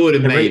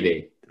 Gordon,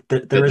 maybe.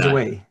 There is a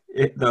way.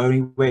 The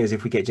only way is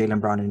if we get Jaylen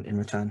Brown in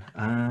return.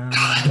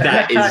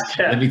 That is,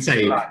 let me tell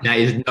you, that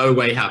is no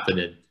way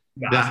happening.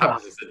 That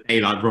happens as a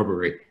daylight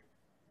robbery.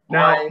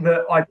 Now,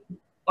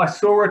 I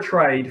saw a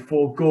trade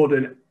for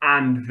Gordon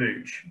and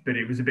Vooch, but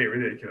it was a bit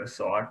ridiculous.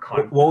 So I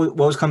kind of. What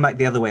was coming back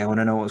the other way? I want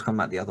to know what was coming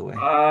back the other way.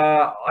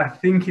 I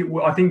think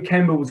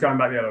Kemba was going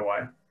back the other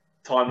way.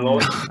 Time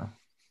Lord.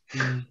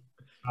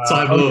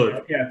 Time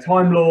Lord. Yeah,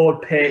 Time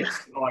Lord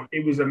picks. Like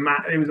it was a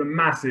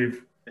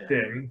massive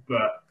thing,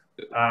 but.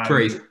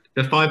 Sorry,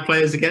 the 5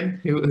 players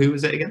again. Who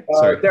was it again?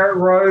 Sorry. Derrick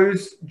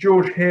Rose,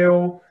 George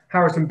Hill,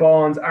 Harrison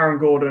Barnes, Aaron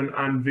Gordon,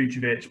 and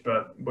Vucevic,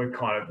 but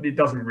it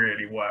doesn't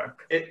really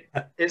work.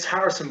 It's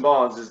Harrison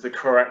Barnes is the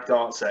correct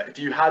answer. If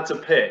you had to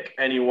pick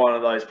any one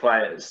of those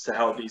players to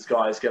help these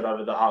guys get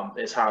over the hump,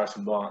 it's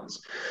Harrison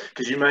Barnes.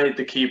 Because you made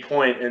the key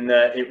point in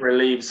that it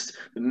relieves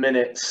the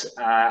minutes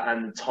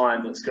and the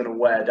time that's going to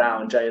wear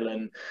down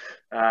Jaylen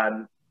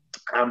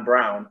and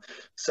Brown.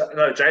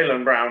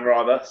 Jaylen Brown,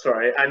 rather.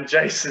 Sorry. And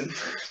Jason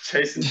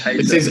Tatum.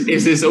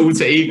 Is this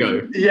alter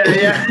ego?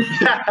 Yeah.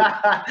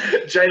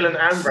 Jaylen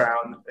and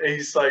Brown.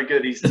 He's so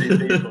good. He's 2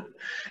 people.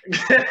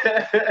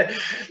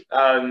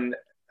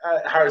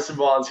 Harrison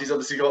Barnes, he's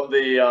obviously got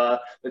the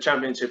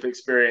championship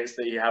experience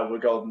that he had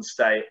with Golden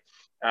State.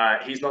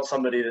 He's not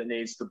somebody that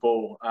needs the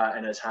ball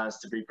in his hands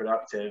to be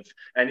productive.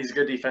 And he's a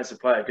good defensive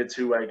player, a good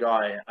 2-way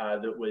guy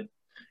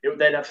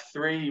they'd have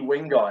 3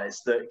 wing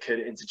guys that could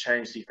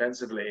interchange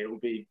defensively. It would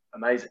be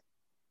amazing.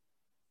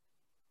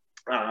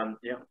 I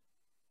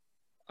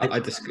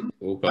disagree.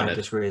 I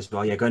disagree as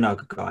well. Yeah, go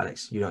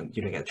Alex. You don't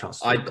get a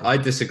chance. I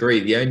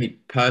disagree. The only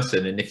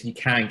person, and if you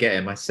can get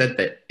him, I said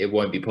that it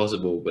won't be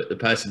possible, but the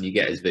person you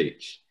get is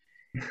Vooch.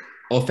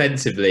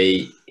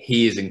 Offensively,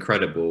 he is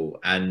incredible,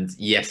 and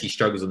yes, he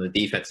struggles on the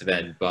defensive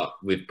end. But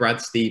with Brad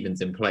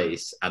Stevens in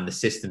place and the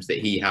systems that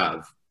he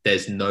have,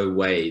 there's no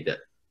way that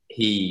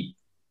he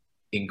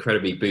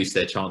incredibly boost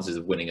their chances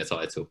of winning a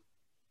title.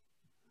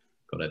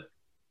 Got it.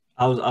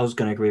 I was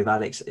going to agree with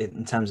Alex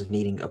in terms of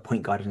needing a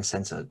point guard and a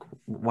center.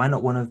 Why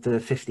not one of the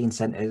 15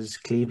 centers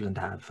Cleveland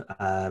have?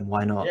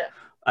 Why not? Yeah.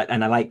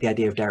 And I like the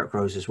idea of Derrick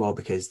Rose as well,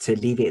 because to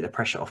alleviate the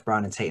pressure off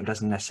Brown and Tatum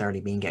doesn't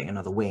necessarily mean getting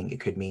another wing. It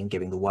could mean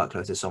giving the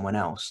workload to someone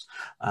else.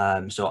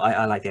 So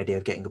I like the idea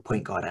of getting a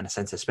point guard and a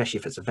center, especially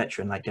if it's a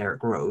veteran like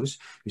Derrick Rose,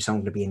 who's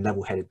someone going to be in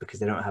level-headed because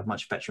they don't have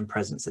much veteran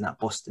presence in that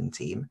Boston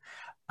team.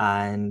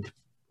 And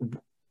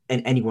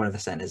any one of the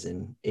centers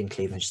in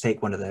Cleveland, just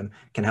take one of them,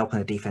 can help on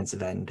the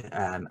defensive end.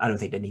 I don't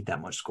think they need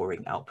that much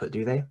scoring output,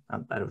 do they?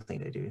 I don't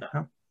think they do.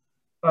 No?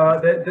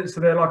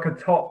 They're like a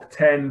top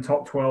 10,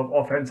 top 12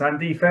 offense and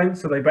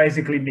defense. So they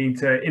basically need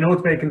to, in order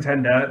to be a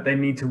contender, they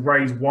need to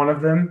raise one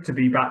of them to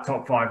be back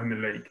top 5 in the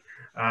league.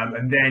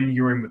 and then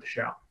you're in with the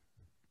shout.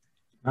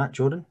 Matt,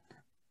 Jordan?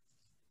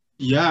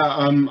 Yeah,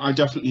 I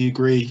definitely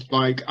agree.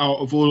 Like, out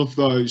of all of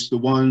those, the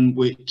one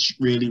which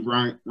really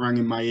rang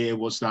in my ear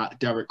was that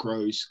Derek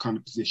Rose kind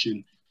of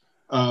position.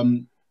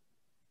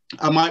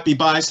 I might be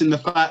biased in the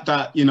fact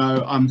that, you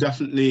know, I'm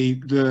definitely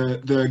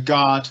the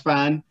guard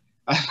fan,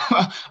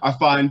 I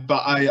find,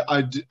 but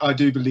I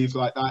do believe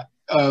like that.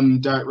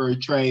 Derek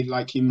Rose trade,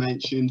 like you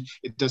mentioned,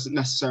 it doesn't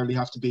necessarily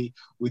have to be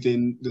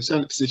within the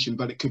centre position,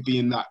 but it could be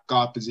in that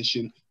guard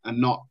position and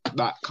not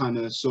that kind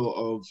of sort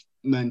of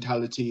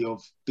mentality of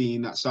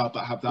being that star,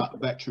 but have that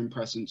veteran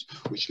presence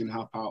which can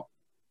help out.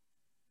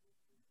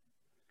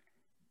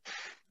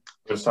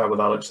 I'm going to start with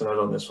Alex and Ed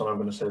on this one. I'm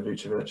going to say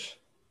Vucevic.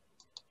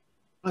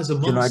 As a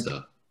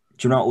monster.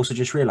 Do you know what I also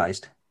just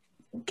realised?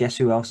 Guess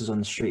who else is on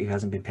the street who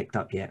hasn't been picked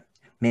up yet?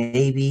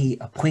 Maybe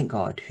a point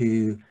guard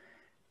whose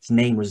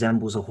name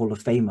resembles a Hall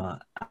of Famer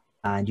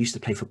and used to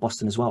play for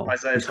Boston as well.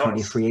 Isaiah Who's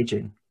currently a Thomas. free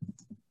agent.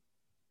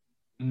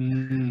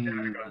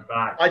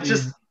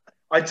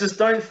 I just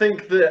don't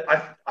think that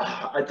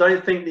I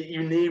don't think that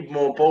you need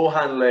more ball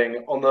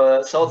handling on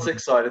the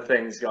Celtics side of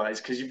things,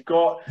 guys, because you've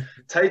got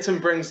Tatum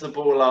brings the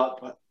ball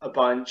up a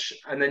bunch,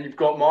 and then you've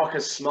got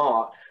Marcus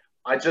Smart.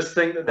 I just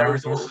think that their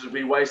resources would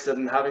be wasted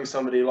in having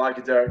somebody like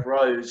a Derrick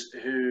Rose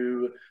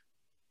who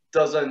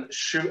doesn't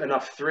shoot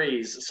enough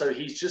threes. So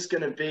he's just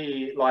going to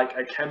be like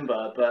a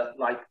Kemba, but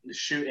like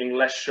shooting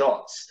less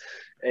shots.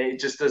 It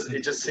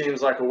just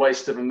seems like a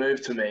waste of a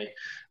move to me.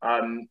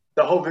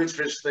 The whole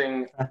Vucevic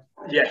thing,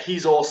 yeah,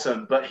 he's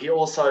awesome, but he's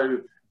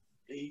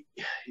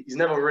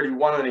never really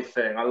won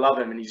anything. I love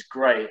him and he's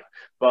great,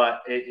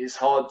 but it's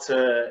hard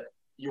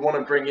you want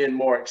to bring in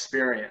more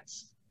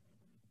experience,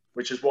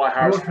 which is why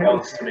Harrison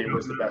Barnes to me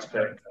was the best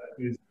pick.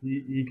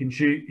 He can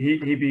shoot.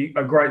 He'd be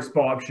a great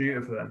spot-up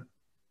shooter for them.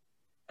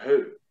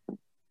 Who?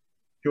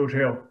 George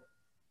Hill.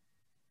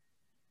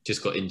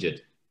 Just got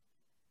injured.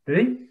 Did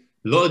he?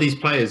 A lot of these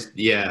players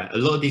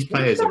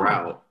are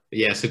out.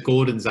 Yeah, so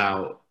Gordon's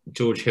out.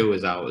 George Hill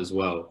is out as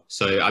well.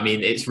 So, I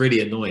mean, it's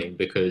really annoying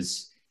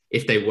because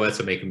if they were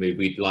to make a move,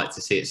 we'd like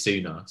to see it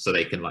sooner so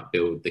they can like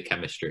build the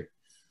chemistry.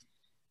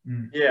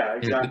 Yeah,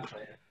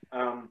 exactly.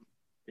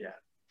 Yeah,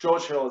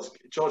 George Hill's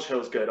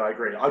good. I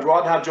agree. I'd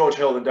rather have George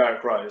Hill than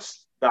Derrick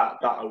Rose. That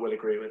I will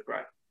agree with,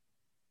 Greg.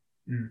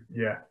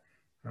 Yeah.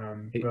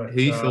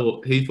 Who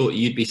thought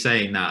you'd be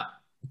saying that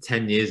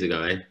 10 years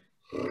ago? Eh?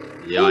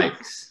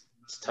 Yikes!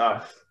 It's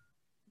tough.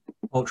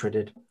 Ultra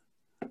did.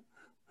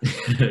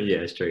 Yeah,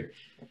 it's true.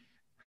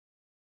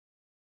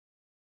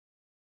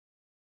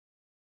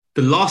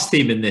 The last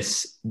team in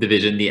this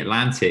division, the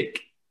Atlantic,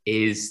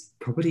 is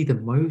probably the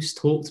most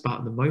talked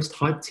about, the most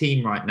hyped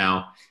team right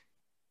now.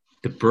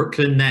 The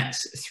Brooklyn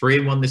Nets,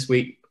 3-1 this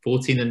week,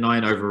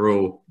 14-9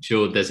 overall.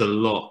 George, there's a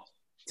lot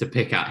to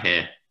pick at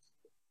here.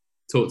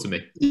 Talk to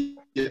me.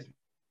 Yeah.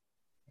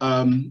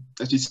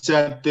 As you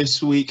said,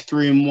 this week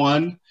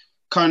 3-1.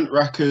 Current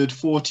record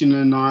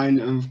 14-9,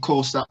 and of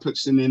course that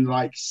puts them in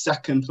like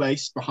second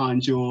place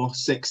behind your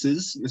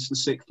Sixers. It's the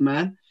sixth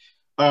man.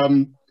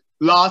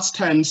 Last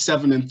 10,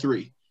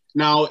 7-3.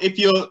 Now, if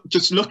you're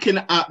just looking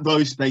at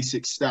those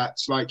basic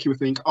stats, like you would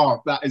think,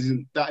 oh, that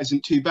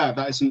isn't too bad,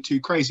 that isn't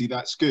too crazy,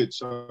 that's good.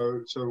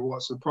 So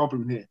what's the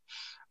problem here?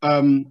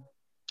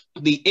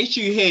 The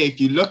issue here,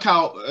 if you look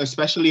out,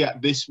 especially at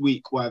this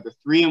week, where the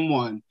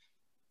 3-1,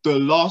 the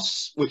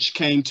loss which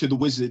came to the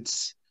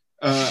Wizards.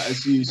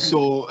 As you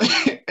saw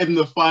in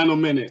the final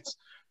minutes.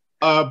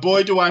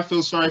 Boy, do I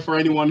feel sorry for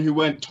anyone who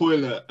went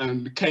toilet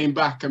and came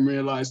back and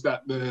realized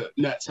that the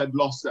Nets had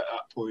lost at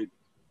that point.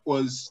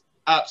 Was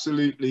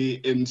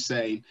absolutely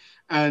insane.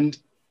 And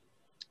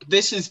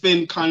this has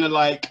been kind of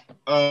like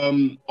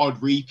odd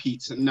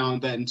repeats now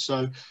and then.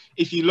 So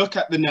if you look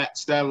at the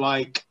Nets, they're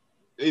like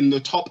in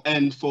the top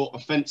end for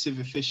offensive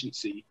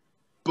efficiency.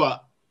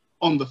 But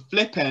on the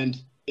flip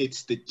end,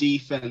 it's the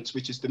defense,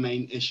 which is the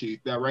main issue.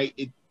 They're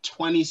rated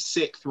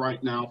 26th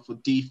right now for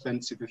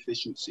defensive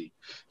efficiency.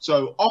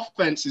 So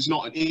offense is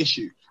not an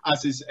issue,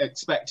 as is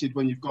expected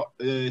when you've got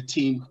a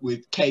team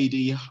with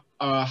KD,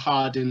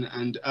 Harden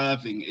and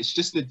Irving. It's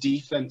just the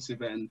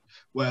defensive end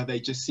where they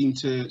just seem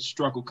to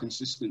struggle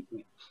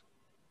consistently.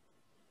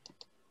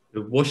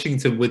 The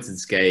Washington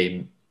Wizards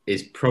game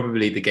is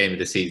probably the game of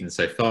the season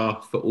so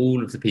far. For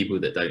all of the people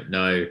that don't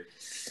know,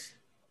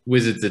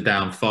 Wizards are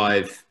down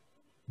 5.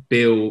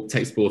 Bill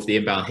takes the ball off the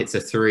inbound, hits a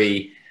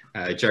 3.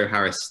 Joe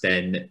Harris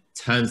then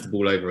turns the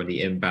ball over on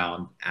the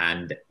inbound,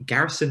 and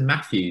Garrison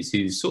Matthews,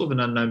 who's sort of an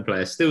unknown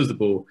player, steals the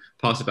ball,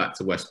 passes it back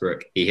to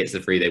Westbrook. He hits the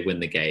 3, they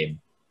win the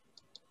game.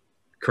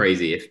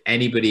 Crazy. If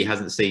anybody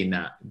hasn't seen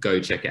that,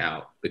 go check it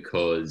out,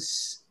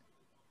 because,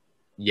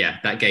 yeah,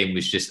 that game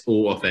was just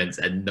all offense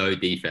and no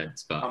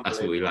defense, but that's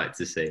what we like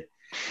to see.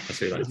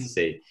 That's what we like to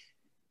see.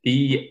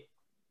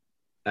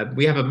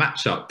 We have a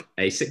matchup,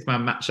 a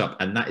 6-man matchup,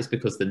 and that is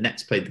because the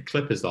Nets played the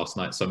Clippers last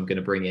night, so I'm going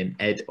to bring in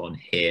Ed on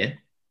here.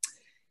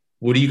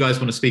 What do you guys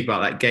want to speak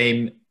about that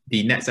game?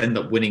 The Nets end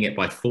up winning it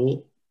by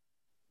 4.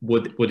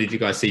 What did you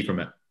guys see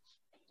from it?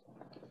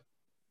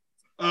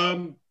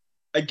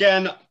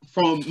 Again,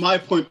 from my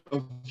point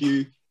of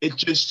view, it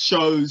just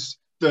shows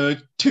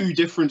the two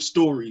different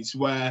stories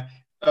where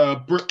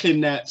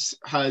Brooklyn Nets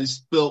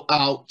has built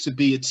out to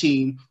be a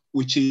team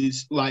which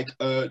is like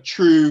a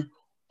true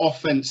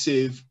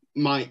offensive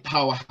might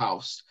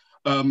powerhouse.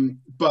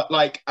 But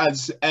like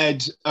as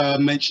Ed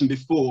mentioned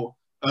before,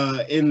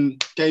 in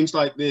games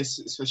like this,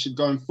 especially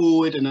going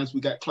forward and as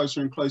we get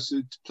closer and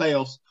closer to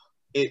playoffs,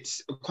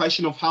 it's a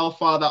question of how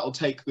far that will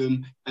take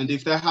them. And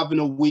if they're having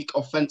a weak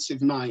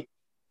offensive night,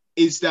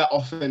 is their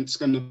offense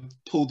going to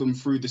pull them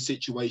through the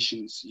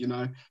situations, you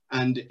know?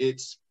 And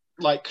it's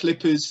like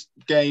Clippers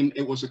game,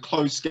 it was a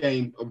close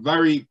game, a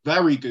very,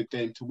 very good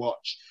game to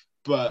watch.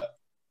 But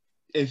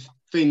if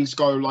things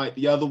go like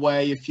the other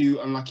way, a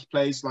few unlucky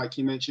plays, like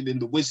you mentioned in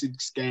the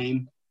Wizards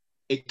game,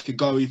 it could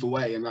go either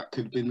way, and that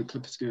could have been the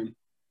Clippers game.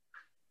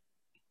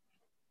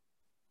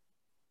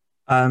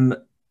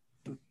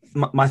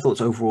 My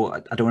thoughts overall,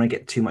 I don't want to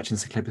get too much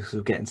into the Clippers because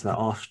we'll get into that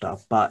after,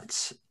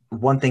 but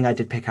one thing I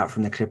did pick out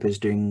from the Clippers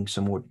doing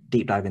some more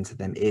deep dive into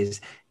them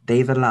is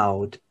they've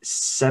allowed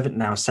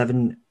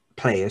seven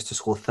players to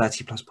score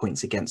 30 plus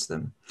points against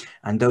them.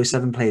 And those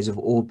 7 players have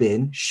all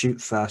been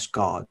shoot first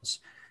guards.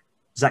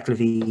 Zach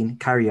LaVine,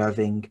 Kyrie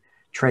Irving,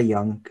 Trae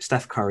Young,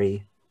 Steph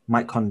Curry,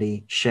 Mike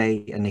Conley,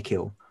 Shea, and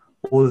Nikhil.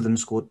 All of them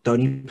scored, the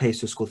only players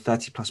to score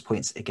 30 plus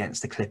points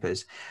against the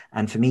Clippers.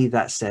 And for me,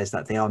 that says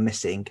that they are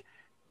missing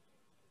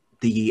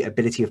the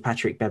ability of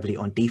Patrick Beverley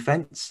on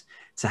defense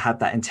to have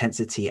that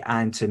intensity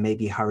and to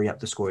maybe hurry up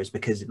the scores.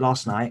 Because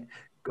last night,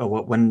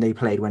 when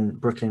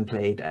Brooklyn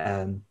played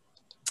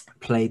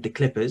the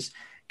Clippers,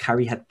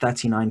 Kyrie had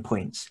 39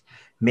 points.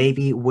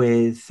 Maybe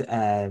with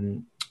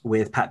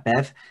Pat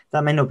Bev,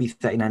 that may not be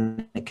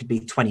 39, it could be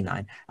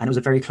 29. And it was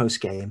a very close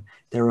game.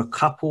 There were a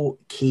couple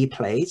key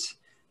plays.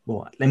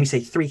 Well, let me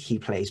say 3 key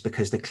plays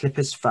because the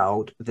Clippers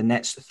fouled the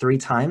Nets 3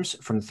 times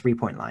from the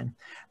 3-point line.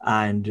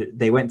 And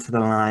they went to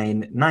the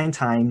line 9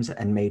 times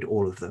and made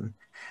all of them.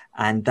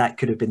 And that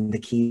could have been the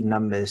key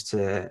numbers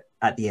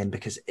at the end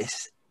because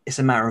it's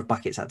a matter of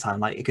buckets at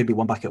time. Like it could be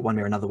one bucket one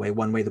way or another way.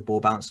 One way the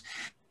ball bounced.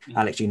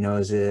 Alex, you know,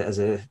 as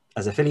a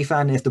Philly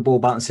fan, if the ball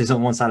bounces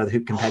on one side of the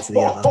hoop compared to the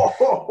other,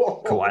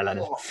 Kawhi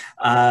Leonard.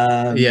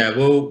 Yeah,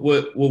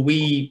 will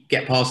we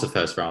get past the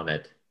first round,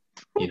 Ed?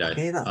 You know,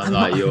 okay,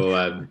 unlike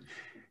your.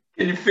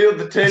 Can you feel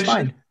the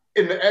tension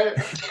in the air?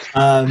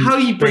 How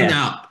do you bring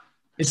that up?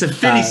 It's a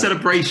Philly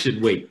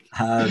celebration week.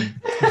 But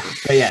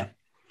yeah,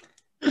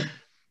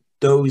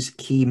 those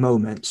key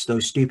moments,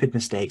 those stupid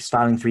mistakes,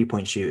 fouling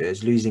 3-point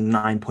shooters, losing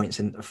 9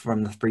 points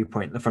from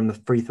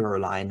the free throw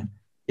line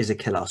is a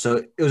killer. So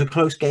it was a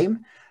close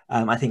game.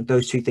 I think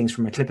those 2 things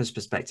from a Clippers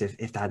perspective,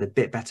 if they had a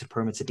bit better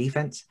perimeter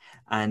defense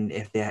and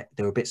if they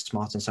were a bit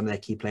smarter in some of their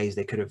key plays,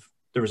 the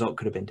result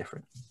could have been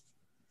different.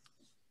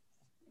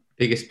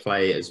 Biggest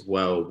play as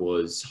well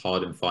was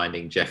Harden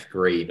finding Jeff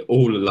Green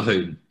all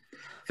alone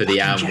for the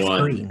and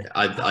one.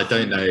 I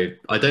don't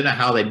know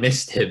how they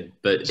missed him,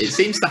 but it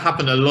seems to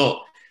happen a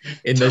lot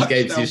in those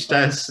games. He's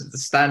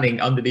standing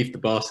underneath the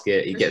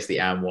basket. He gets the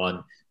and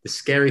one. The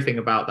scary thing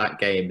about that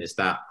game is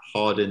that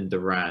Harden,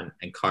 Durant,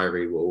 and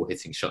Kyrie were all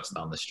hitting shots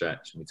down the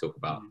stretch. And we talk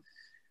about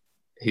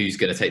who's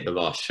going to take the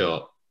last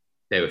shot.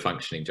 They were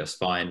functioning just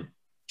fine.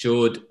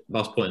 Jord,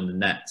 last point in the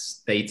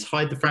Nets, they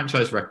tied the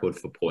franchise record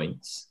for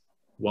points.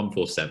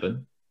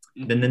 147.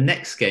 Then the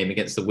next game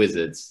against the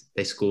Wizards,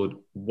 they scored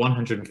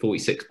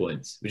 146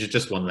 points, which is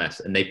just one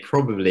less, and they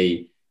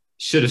probably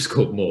should have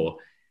scored more.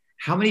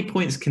 How many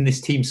points can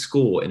this team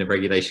score in a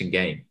regulation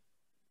game?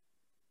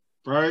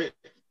 Bro,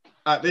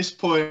 at this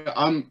point,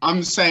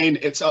 I'm saying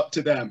it's up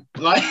to them.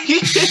 Like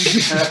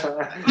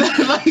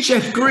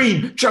Jeff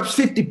Green drops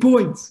 50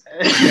 points.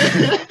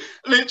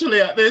 Literally,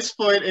 at this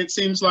point, it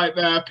seems like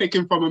they're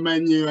picking from a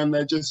menu, and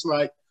they're just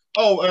like,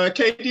 "Oh,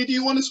 KD, do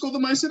you want to score the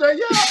most today?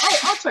 Yeah,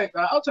 I'll take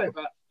that. I'll take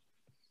that."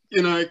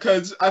 You know,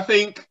 because I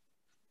think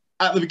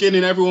at the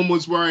beginning everyone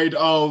was worried,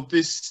 "Oh,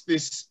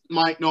 this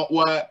might not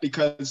work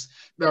because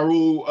they're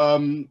all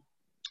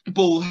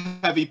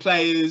ball-heavy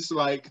players."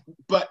 Like,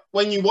 but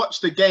when you watch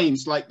the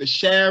games, like the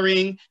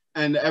sharing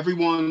and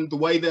everyone, the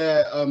way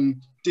they're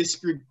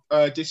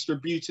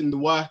distributing the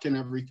work and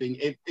everything,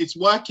 it's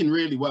working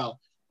really well.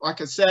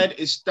 Like I said,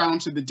 it's down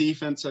to the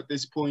defense at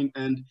this point,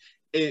 and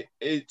it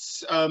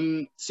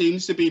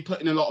seems to be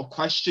putting a lot of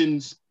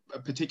questions,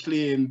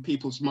 particularly in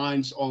people's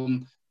minds,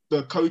 on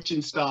the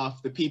coaching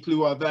staff, the people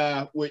who are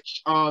there,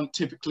 which aren't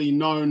typically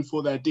known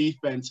for their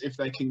defense, if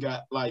they can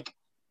get like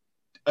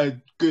a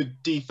good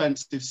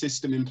defensive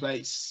system in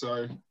place.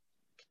 So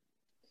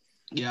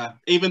yeah,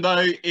 even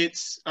though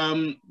it's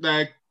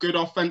they're good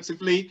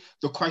offensively,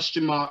 the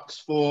question marks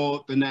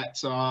for the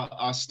Nets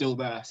are still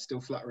there, still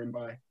fluttering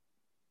by.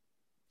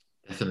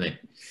 Definitely.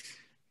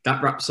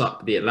 That wraps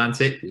up the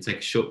Atlantic. We'll take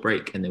a short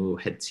break and then we'll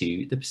head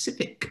to the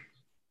Pacific.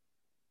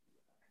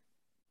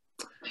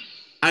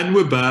 And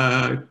we're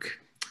back.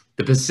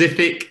 The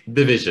Pacific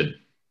Division.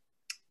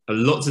 A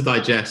lot to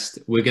digest.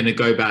 We're going to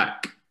go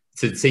back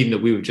to the team that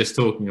we were just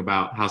talking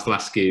about, House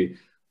Lasku,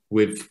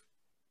 with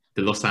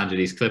the Los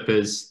Angeles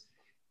Clippers.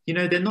 You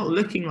know, they're not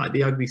looking like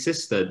the ugly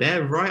sister.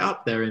 They're right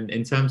up there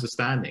in terms of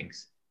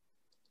standings.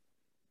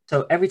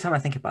 So every time I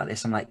think about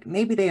this, I'm like,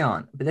 maybe they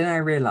aren't. But then I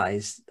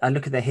realize, I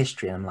look at their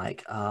history and I'm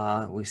like,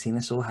 we've seen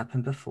this all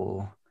happen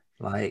before.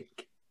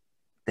 Like,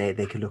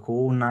 they could look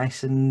all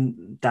nice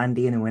and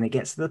dandy, and when it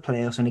gets to the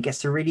playoffs, when it gets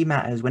to really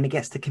matters, when it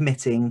gets to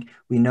committing,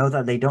 we know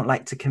that they don't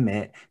like to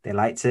commit. They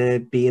like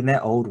to be in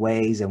their old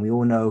ways, and we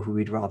all know who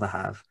we'd rather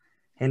have.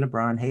 Hey,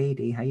 LeBron. Hey,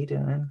 D. How you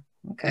doing?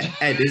 Okay.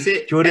 Ed, is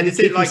it Jordan, Ed, is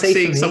it like safe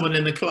seeing for me. someone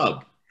in the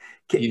club?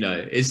 You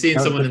know, is seeing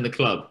someone in the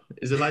club.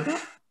 Is it like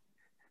that?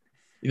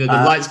 You know,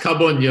 the lights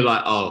come on, you're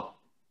like, oh,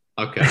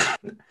 okay.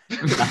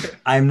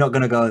 I'm not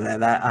going to go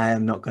there. I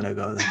am not going to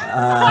go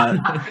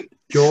there.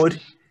 Jord,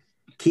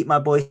 keep my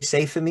boys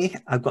safe for me.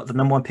 I've got the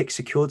number 1 pick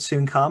secured,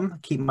 soon come.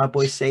 Keep my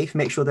boys safe.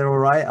 Make sure they're all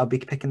right. I'll be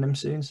picking them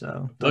soon.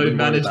 So load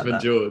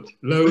management, George.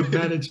 Load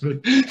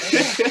management.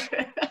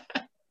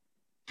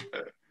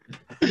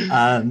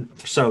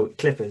 So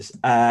Clippers.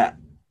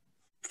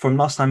 From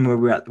last time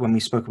when we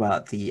spoke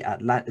about the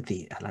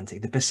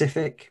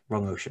Pacific,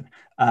 wrong ocean.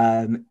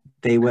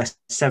 They were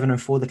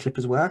 7-4. The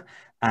Clippers were,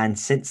 and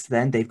since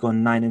then they've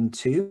gone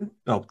 9-2.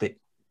 Oh,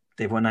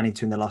 they've won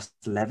 9-2 in the last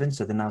 11,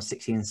 so they're now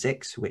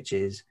 16-6, which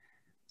is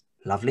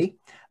lovely.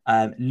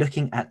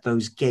 Looking at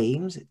those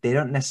games, they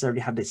don't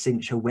necessarily have the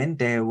signature win.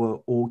 They were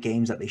all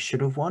games that they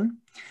should have won.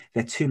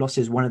 Their 2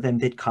 losses, one of them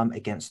did come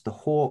against the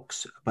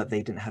Hawks, but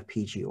they didn't have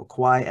PG or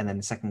Kawhi, and then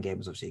the second game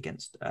was obviously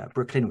against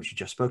Brooklyn, which we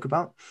just spoke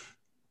about.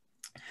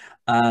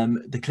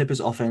 The Clippers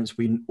offense,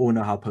 we all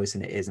know how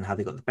potent it is and how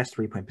they got the best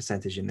 3-point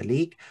percentage in the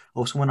league. I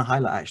also want to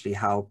highlight actually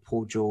how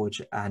Paul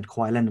George and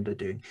Kawhi Leonard are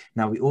doing.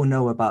 Now, we all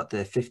know about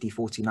the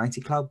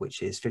 50-40-90 club,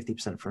 which is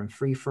 50% from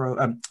free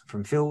throw,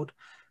 from field,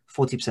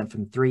 40%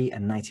 from 3,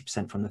 and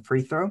 90% from the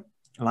free throw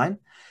line.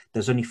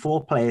 There's only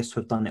 4 players who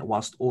have done it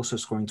whilst also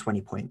scoring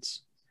 20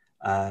 points.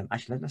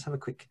 Actually, let's have a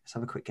quick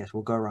guess.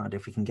 We'll go around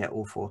if we can get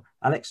all 4.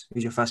 Alex,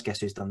 who's your first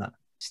guess who's done that?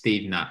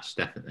 Steve Nash,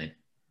 definitely.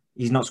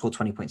 He's not scored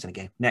 20 points in a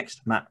game.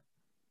 Next, Matt.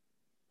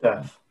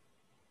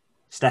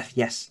 Steph,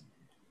 yes.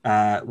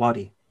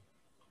 Wadi.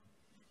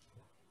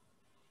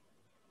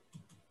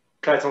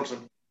 Clay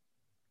Thompson.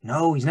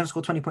 No, he's never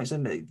scored 20 points.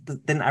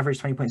 Didn't average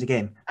 20 points a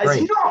game. Is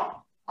he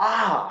not?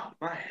 Ah,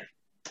 man.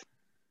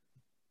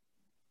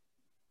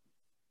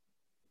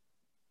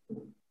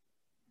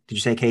 Did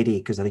you say KD?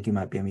 Because I think you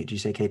might be on mute. Did you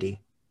say KD?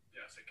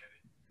 Yeah, I said KD.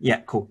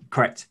 Yeah, cool.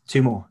 Correct.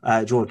 2 more.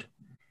 George.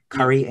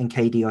 Curry and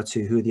KD are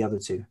 2. Who are the other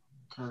 2?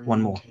 Curry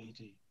 1 more.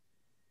 KD.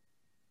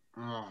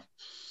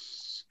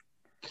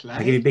 Clay,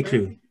 I'll give you a big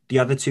clue. The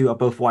other 2 are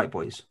both white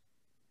boys.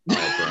 Oh,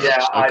 bro.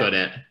 Yeah, I got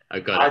it.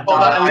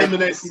 That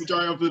eliminates the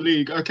majority of the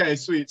league. Okay,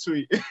 sweet.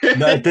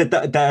 No,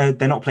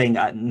 they're not playing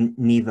at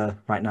neither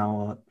right now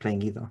or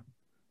playing either.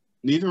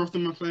 Neither of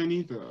them are playing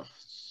either.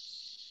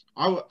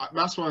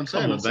 That's what I'm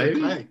saying. Come on,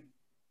 baby.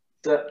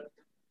 Clay.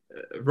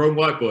 Wrong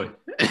white boy.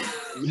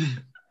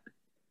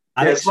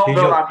 Alex, it's not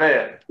Bill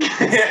Laimbeer.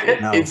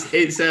 No.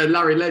 It's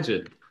Larry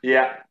Legend.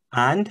 Yeah.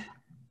 And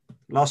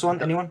last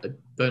one, anyone? I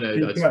don't know.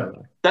 I just felt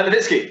like... Dan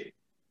Nowitzki.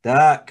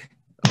 Dirk.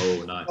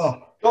 Oh, nice.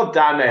 God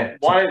damn it.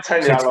 Why didn't it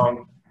take me that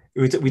long?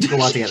 We took a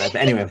while to get there.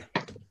 But anyway,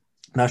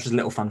 that's just a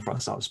little fun for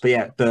ourselves. But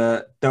yeah,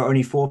 there are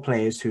only 4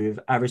 players who have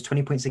averaged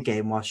 20 points a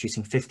game while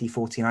shooting 50,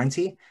 40,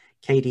 90.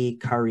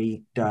 KD,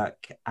 Curry,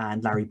 Dirk,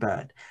 and Larry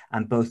Bird.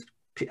 And both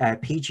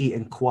PG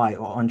and Kawhi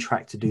are on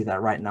track to do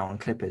that right now on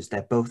Clippers.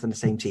 They're both on the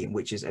same team,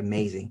 which is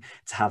amazing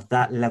to have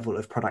that level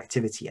of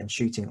productivity and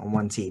shooting on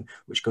one team,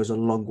 which goes a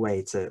long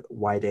way to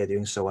why they're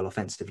doing so well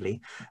offensively.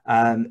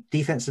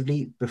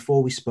 Defensively,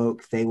 before we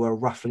spoke, they were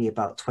roughly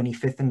about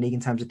 25th in league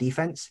in terms of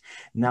defense.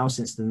 Now,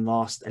 since the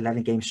last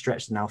 11 game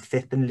stretch, they're now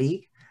 5th in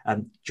league.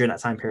 During that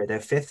time period, they're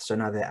 5th, so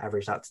now they're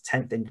averaged out to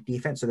 10th in the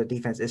defense, so the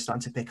defense is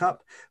starting to pick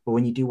up. But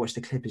when you do watch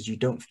the Clippers, you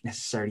don't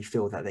necessarily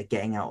feel that they're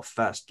getting out of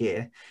first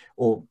gear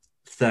or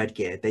third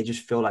gear. They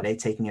just feel like they're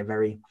taking a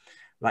very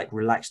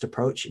relaxed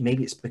approach.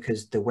 Maybe it's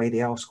because the way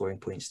they are scoring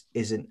points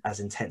isn't as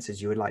intense as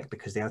you would like,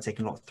 because they are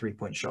taking a lot of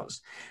 3-point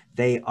shots.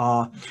 They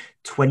are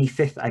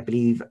 25th, I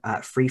believe,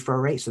 at free throw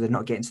rate, so they're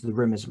not getting to the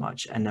rim as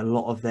much, and a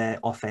lot of their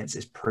offense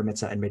is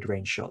perimeter and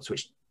mid-range shots,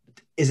 which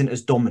isn't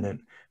as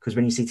dominant, because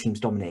when you see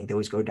teams dominating, they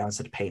always go down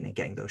to the paint and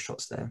getting those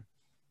shots there.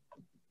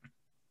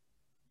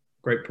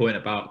 Great point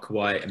about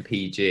Kawhi and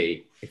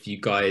PG. If you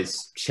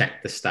guys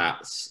check the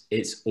stats,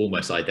 it's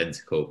almost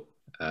identical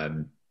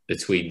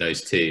between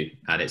those 2,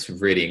 and it's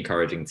really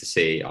encouraging to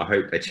see. I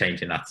hope they're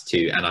changing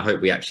attitude, and I hope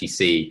we actually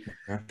see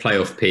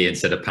playoff P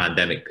instead of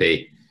pandemic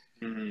P.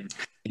 Mm-hmm.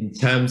 In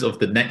terms of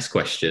the next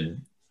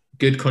question,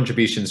 good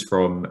contributions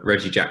from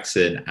Reggie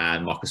Jackson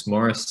and Marcus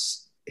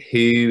Morris.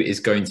 Who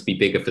is going to be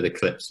bigger for the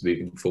Clips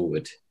moving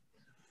forward?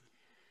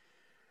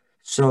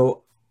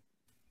 So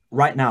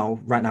right now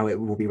it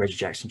will be Reggie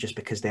Jackson, just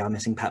because they are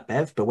missing Pat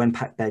Bev. But when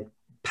Pat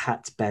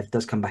Bev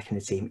does come back in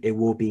the team, it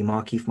will be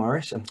Markieff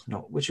Morris.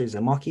 Which is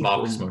a Marcus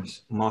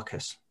Morris.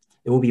 Marcus.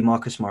 It will be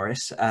Marcus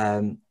Morris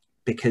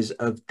because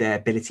of their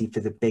ability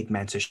for the big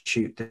men to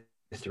shoot the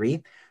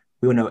 3.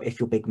 We all know if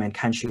your big men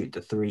can shoot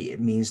the 3, it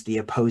means the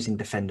opposing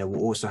defender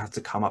will also have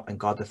to come up and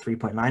guard the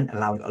 3-point line,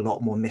 allowing a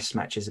lot more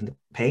mismatches in the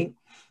paint.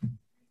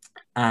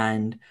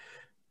 And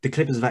the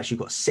Clippers have actually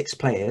got 6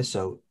 players,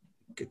 so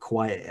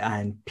Kawhi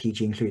and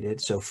PG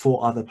included, so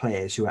 4 other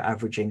players who are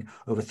averaging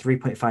over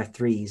 3.5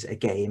 threes a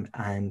game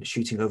and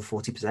shooting over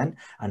 40%,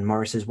 and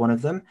Morris is one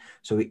of them.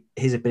 So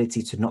his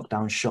ability to knock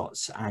down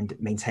shots and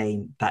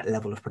maintain that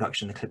level of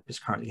production the Clippers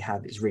currently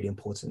have is really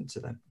important to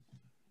them.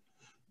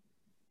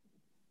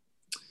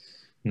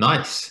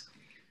 Nice.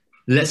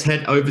 Let's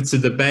head over to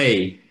the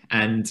Bay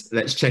and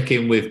let's check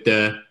in with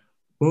the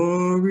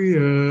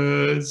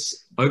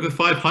Warriors. Over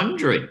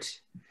 500.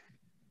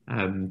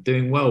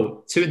 Doing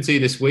well. 2-2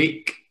 this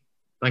week.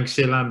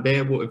 Lancashire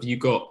Laimbeer, what have you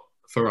got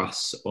for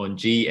us on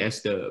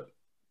GS Derb?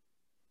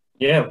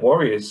 Yeah,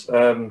 Warriors.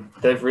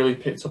 They've really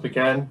picked up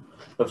again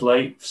of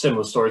late.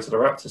 Similar story to the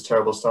Raptors.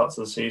 Terrible start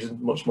to the season.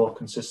 Much more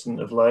consistent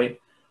of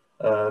late.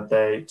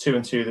 They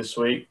 2-2 this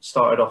week.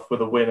 Started off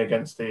with a win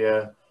against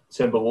the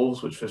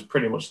Timberwolves, which was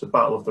pretty much the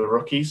battle of the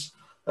rookies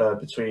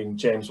between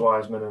James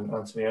Wiseman and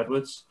Anthony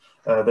Edwards.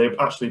 They've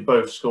actually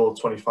both scored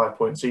 25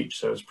 points each,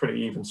 so it's pretty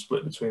even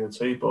split between the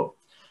two. But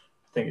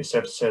I think it's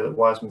safe to say that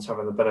Wiseman's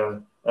having a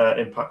better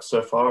impact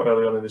so far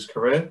early on in his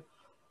career.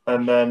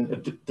 And then a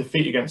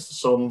defeat against the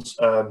Suns,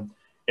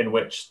 in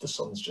which the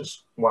Suns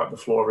just wiped the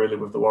floor really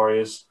with the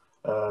Warriors.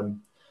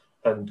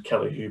 And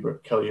Kelly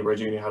Oubre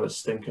Jr. had a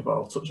stinker, but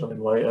I'll touch on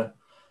him later.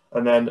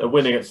 And then a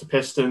win against the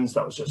Pistons,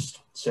 that was just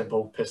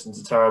simple.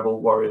 Pistons are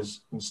terrible,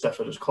 Warriors and Steph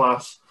are just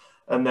class.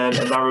 And then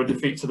a narrow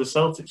defeat to the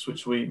Celtics,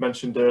 which we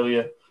mentioned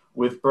earlier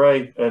with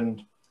Bray.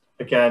 And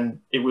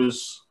again, it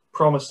was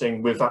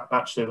promising with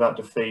that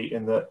defeat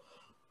in that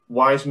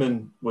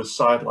Wiseman was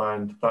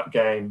sidelined that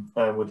game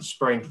with a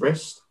sprained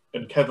wrist,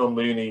 and Kevin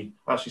Looney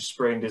actually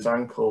sprained his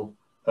ankle,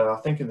 I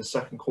think in the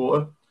second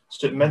quarter.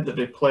 So it meant that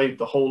they played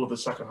the whole of the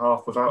second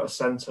half without a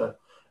centre,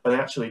 and they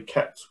actually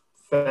kept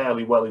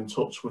fairly well in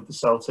touch with the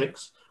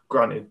Celtics.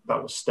 Granted,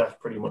 that was Steph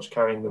pretty much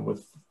carrying them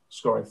with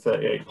scoring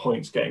 38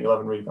 points, getting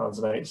 11 rebounds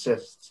and 8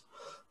 assists.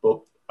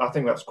 But I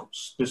think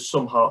there's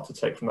some heart to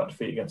take from that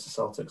defeat against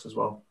the Celtics as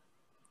well.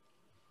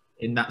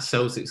 In that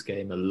Celtics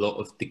game, a lot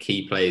of the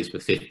key players were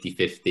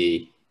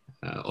 50-50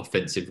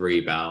 offensive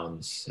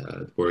rebounds.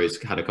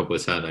 Warriors had a couple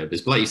of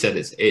turnovers. But like you said,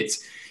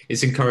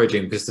 it's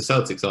encouraging because the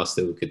Celtics are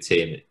still a good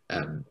team.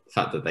 The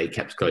fact that they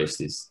kept close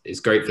is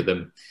great for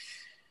them.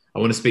 I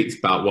want to speak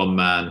about one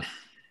man,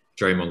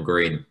 Draymond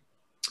Green.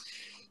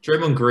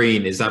 Draymond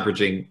Green is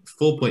averaging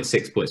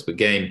 4.6 points per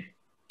game,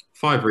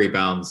 5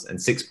 rebounds and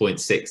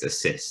 6.6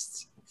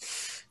 assists.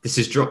 This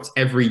has dropped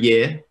every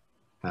year,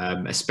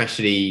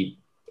 especially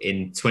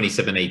in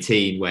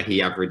 27-18, where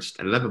he averaged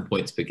 11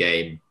 points per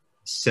game,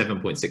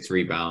 7.6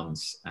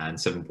 rebounds and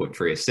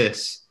 7.3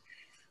 assists.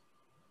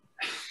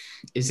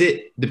 Is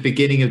it the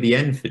beginning of the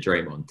end for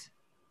Draymond?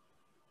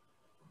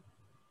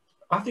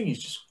 I think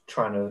he's just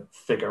trying to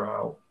figure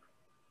out,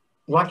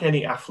 like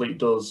any athlete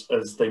does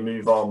as they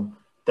move on,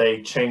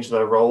 they change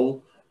their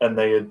role and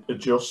they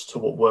adjust to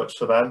what works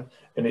for them.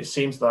 And it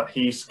seems that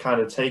he's kind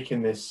of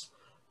taking this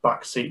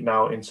backseat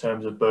now in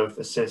terms of both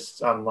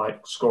assists and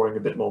like scoring a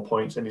bit more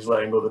points, and he's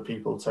letting other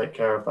people take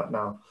care of that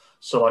now.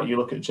 So like you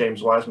look at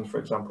James Wiseman, for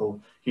example,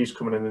 he's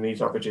coming in and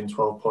he's averaging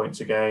 12 points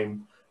a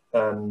game,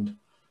 and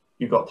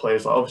you've got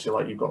players like, obviously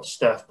like you've got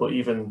Steph, but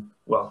even,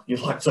 well,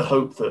 you'd like to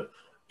hope that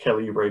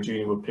Kelly Oubre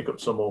Jr. would pick up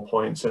some more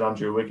points and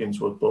Andrew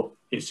Wiggins would, but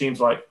it seems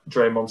like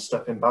Draymond's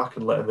stepping back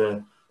and letting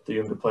the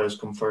younger players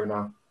come through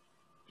now.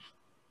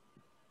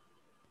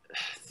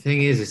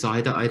 Thing is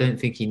I don't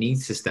think he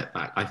needs to step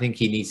back. I think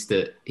he needs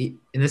to. In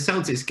the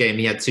Celtics game,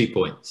 he had 2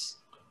 points.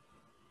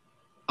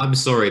 I'm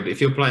sorry, but if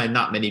you're playing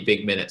that many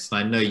big minutes, and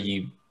I know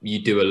you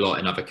do a lot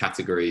in other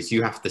categories,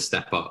 you have to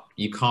step up.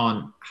 You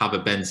can't have a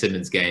Ben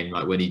Simmons game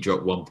like when he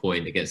dropped 1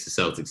 point against the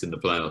Celtics in the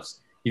playoffs.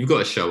 You've got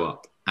to show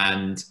up.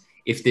 And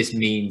if this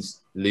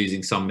means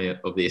losing some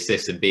of the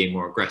assists and being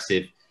more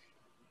aggressive,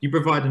 you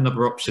provide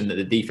another option that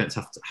the defense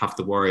have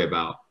to worry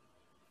about.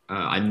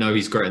 I know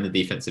he's great on the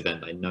defensive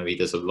end. I know he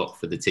does a lot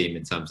for the team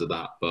in terms of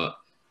that, but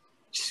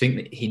I just think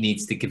that he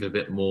needs to give a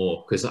bit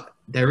more, because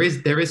there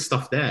is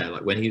stuff there.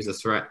 Like when he was a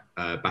threat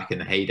back in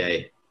the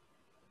heyday,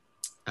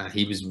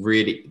 he was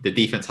really, the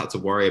defense had to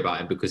worry about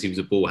him because he was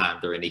a ball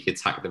handler and he could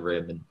attack the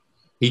rim and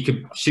he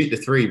could shoot the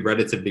three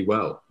relatively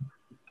well.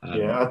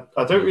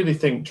 I don't really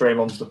think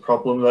Draymond's the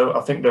problem though. I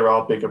think there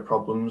are bigger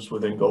problems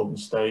within Golden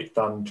State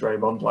than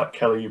Draymond. Like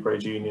Kelly Oubre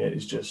Jr.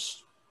 is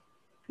just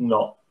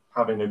not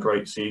having a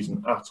great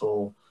season at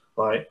all.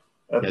 Like,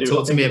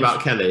 talk to me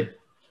about Kelly.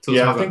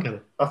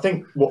 I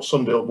think what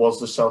summed it up was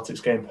the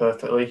Celtics game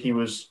perfectly. He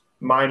was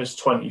minus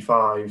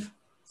 25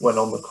 when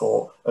on the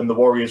court, and the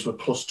Warriors were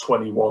plus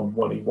 21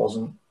 when he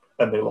wasn't,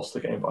 and they lost the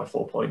game by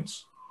 4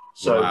 points.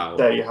 So wow.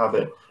 There you have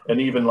it.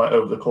 And even like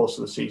over the course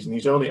of the season,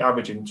 he's only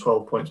averaging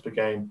 12 points per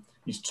game.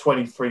 He's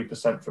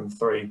 23% from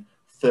three,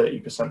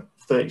 30%,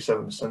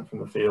 37% from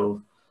the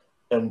field,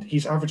 and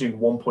he's averaging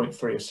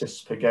 1.3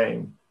 assists per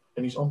game.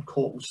 And he's on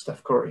court with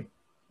Steph Curry.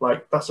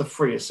 Like, that's a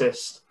free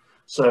assist.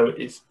 So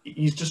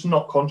he's just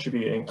not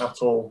contributing at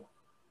all.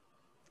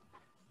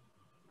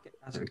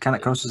 Can I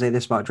also say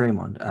this about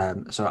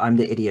Draymond? So I'm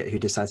the idiot who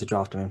decided to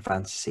draft him in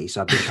fantasy.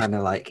 So I've been trying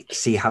to like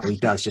see how he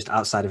does just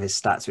outside of his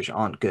stats, which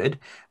aren't good.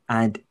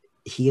 And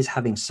he is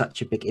having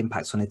such a big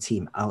impact on a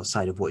team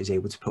outside of what he's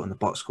able to put on the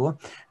box score.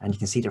 And you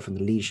can see that from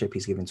the leadership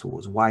he's given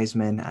towards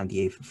Wiseman and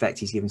the effect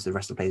he's given to the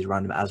rest of the players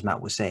around him, as Matt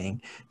was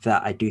saying,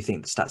 that I do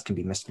think the stats can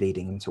be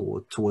misleading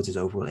towards his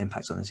overall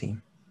impact on the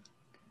team.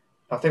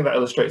 I think that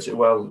illustrates it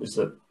well, is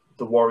that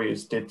the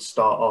Warriors did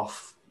start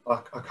off,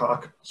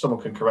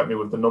 someone can correct me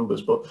with the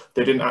numbers, but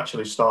they didn't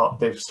actually start.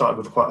 They've started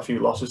with quite a few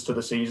losses to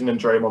the season, and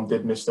Draymond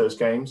did miss those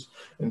games.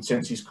 And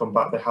since he's come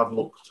back, they have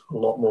looked a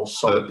lot more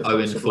solid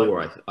defensively.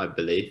 0-4, I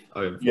believe.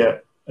 0-4. Yeah,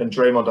 and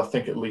Draymond, I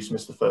think, at least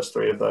missed the first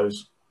 3 of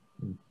those.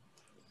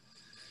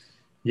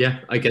 Yeah,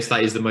 I guess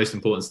that is the most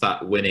important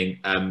stat, winning.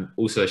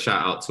 Also, a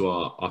shout out to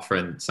our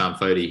friend Sam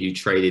Foley, who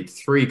traded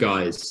 3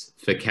 guys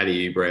for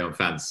Kelly Oubre on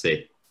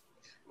fantasy.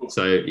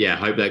 So, yeah,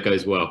 hope that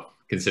goes well,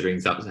 considering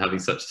he's having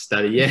such a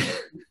steady year.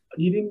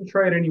 You didn't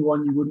trade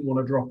anyone you wouldn't want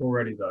to drop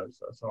already, though,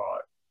 so that's all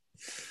right.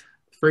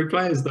 3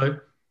 players, though.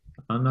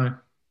 I know.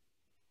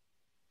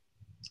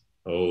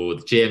 Oh,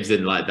 the GMs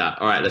didn't like that.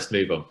 All right, let's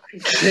move on.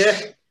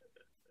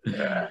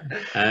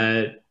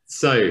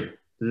 So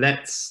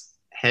let's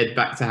head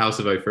back to House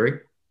of 03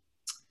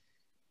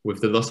 with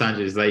the Los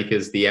Angeles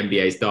Lakers, the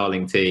NBA's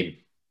darling team.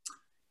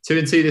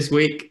 2-2 this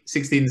week,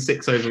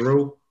 16-6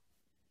 overall.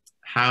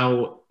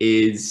 How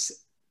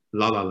is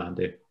La La Land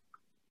doing?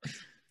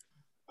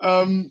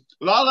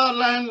 La La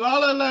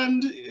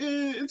Land,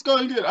 it's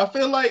going good. I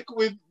feel like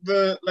with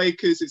the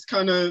Lakers, it's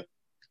kind of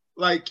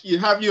like you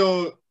have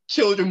your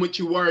children which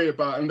you worry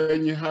about, and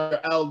then you have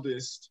your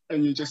eldest,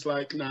 and you're just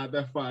like, nah,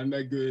 they're fine,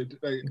 they're good.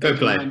 They Go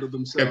play. handle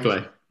themselves. Go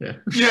play. Yeah.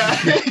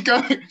 Yeah,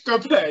 go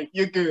play.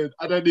 You're good.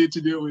 I don't need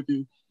to deal with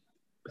you.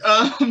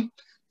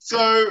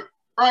 So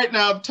right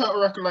now,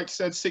 total record, like I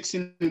said,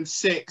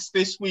 16-6.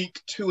 This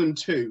week,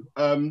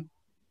 2-2.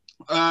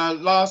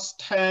 Last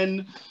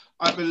 10.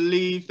 I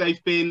believe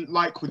they've been,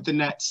 like with the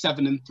Nets,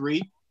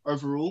 7-3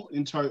 overall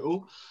in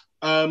total.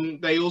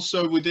 They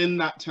also, within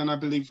that 10, I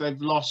believe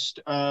they've lost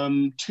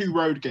 2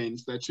 road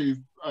games. Their 2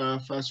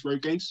 first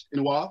road games in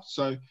a while.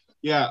 So,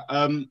 yeah,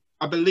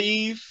 I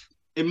believe,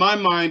 in my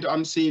mind,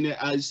 I'm seeing it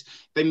as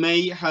they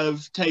may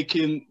have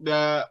taken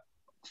their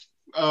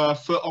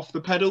foot off the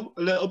pedal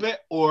a little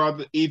bit, or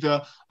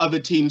either other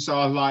teams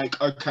are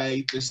like,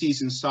 okay, the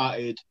season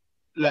started,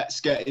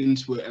 let's get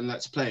into it and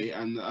let's play.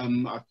 And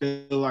I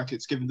feel like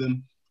it's given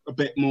them a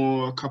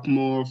couple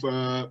more of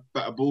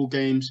better ball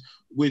games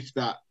with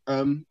that.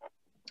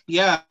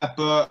 Yeah,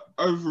 but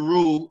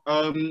overall,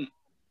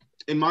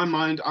 in my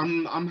mind,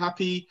 I'm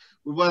happy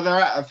with where they're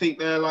at. I think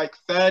they're like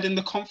 3rd in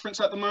the conference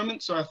at the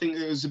moment, so I think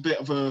it was a bit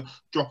of a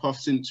drop off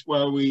since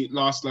where we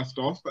last left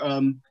off.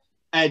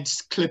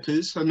 Ed's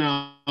Clippers are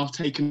now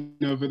taking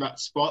over that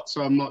spot,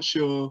 so I'm not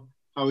sure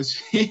how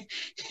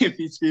if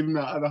he's feeling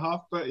that other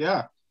half, but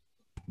yeah.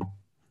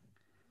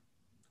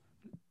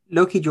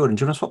 Loki, Jordan,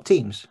 do you want to swap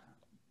teams?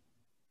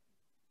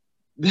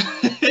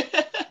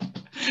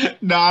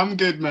 No, I'm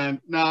good,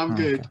 man. No, I'm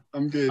good. Okay.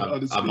 I'm good.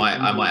 Honestly,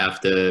 I might have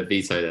to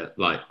veto that,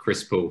 like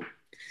Chris Paul.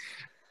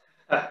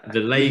 The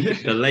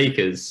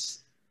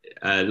Lakers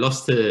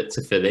lost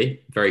to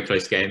Philly, very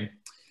close game.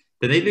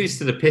 Then they lose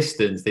to the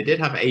Pistons. They did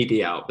have AD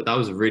out, but that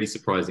was a really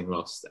surprising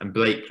loss. And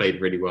Blake played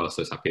really well,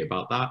 so I was happy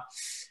about that.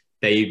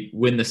 They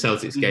win the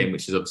Celtics game,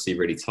 which is obviously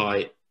really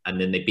tight. And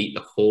then they beat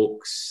the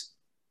Hawks.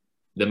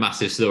 The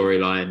massive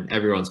storyline.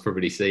 Everyone's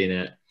probably seen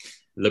it.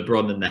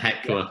 LeBron and the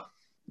heckler.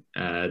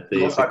 The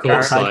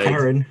courtside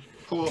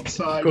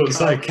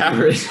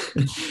Karen.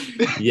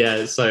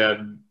 Yeah,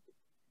 so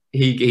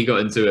he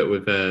got into it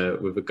with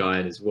a guy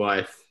and his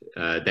wife.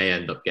 They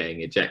end up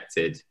getting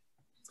ejected.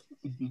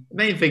 The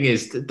main thing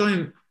is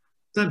don't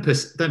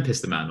piss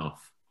the man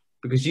off,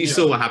 because you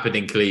saw what happened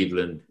in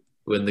Cleveland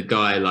when the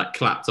guy like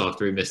clapped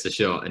after he missed a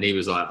shot and he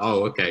was like,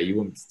 "Oh, okay, you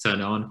want me to turn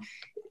it on?"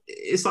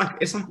 It's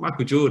like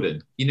Michael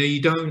Jordan. You know,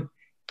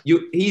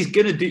 he's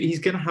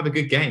gonna have a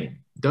good game.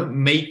 Don't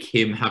make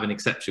him have an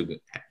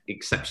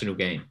exceptional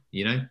game.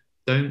 You know,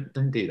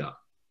 don't do that.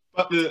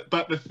 But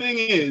the thing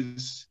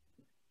is,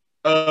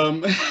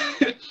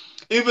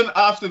 even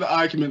after the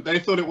argument, they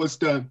thought it was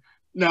done.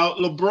 Now,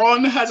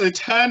 LeBron has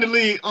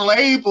eternally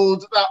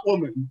labeled that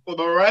woman for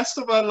the rest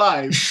of her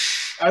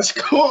life as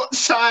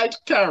courtside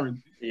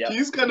Karen. Yep.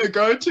 She's going to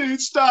go to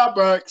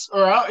Starbucks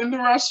or out in the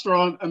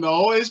restaurant, and there'll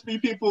always be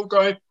people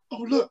going,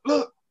 "Oh,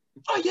 look.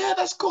 Oh, yeah,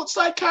 that's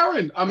courtside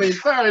Karen." I mean,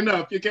 fair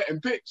enough, you're getting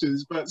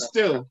pictures, but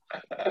still,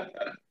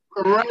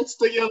 the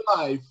rest of your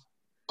life,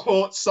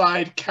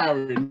 courtside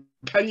Karen.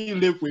 Can you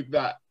live with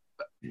that?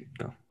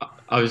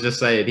 I was just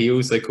saying, he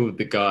also called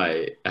the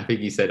guy, I think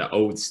he said,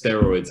 old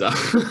steroids. That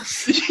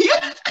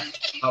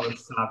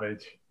was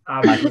savage.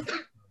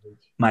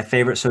 My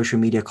favorite social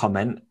media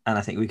comment, and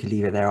I think we could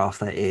leave it there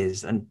after,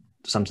 is, and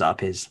sums it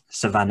up, is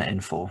Savannah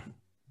in 4.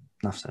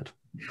 Enough said.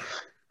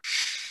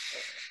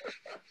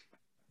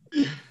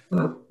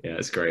 Yeah,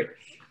 it's great.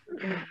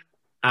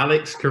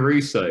 Alex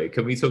Caruso.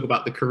 Can we talk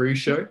about the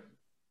Caruso?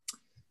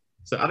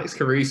 So Alex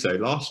Caruso,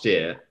 last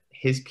year,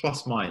 his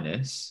plus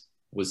minus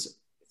was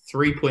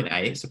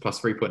 3.8, so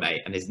plus 3.8,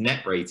 and his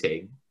net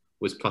rating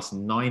was plus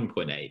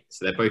 9.8.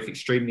 So they're both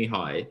extremely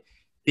high.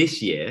 This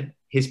year,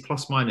 his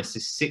plus minus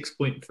is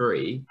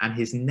 6.3, and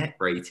his net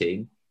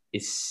rating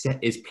is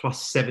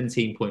plus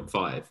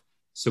 17.5.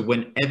 So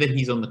whenever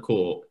he's on the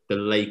court, the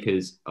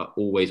Lakers are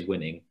always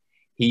winning.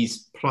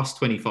 He's plus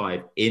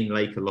 25 in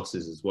Laker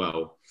losses as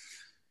well.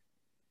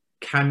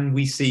 Can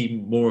we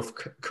see more of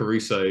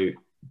Caruso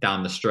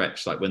down the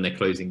stretch, like when they're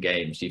closing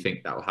games? Do you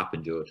think that will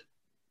happen, George?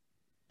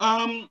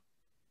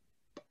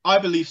 I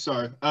believe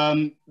so.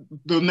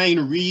 The main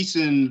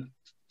reason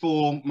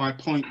for my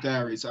point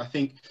there is I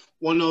think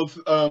one of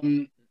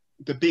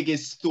the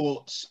biggest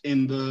thoughts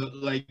in the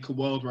Laker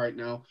world right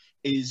now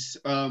is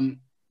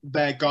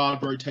their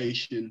guard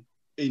rotation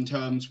in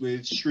terms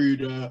with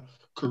Schroeder,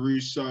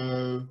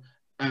 Caruso,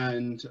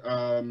 and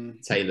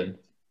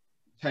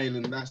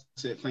Taylor, that's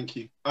it. Thank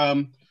you.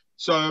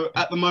 So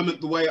at the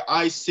moment, the way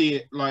I see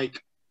it,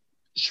 like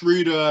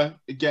Schroeder,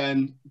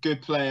 again,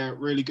 good player,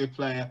 really good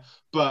player,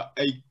 but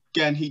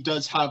again, he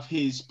does have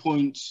his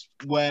points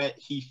where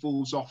he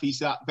falls off. He's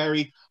that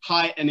very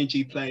high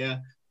energy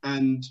player,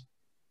 and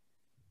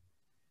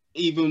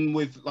even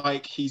with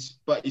like he's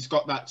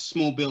got that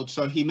small build,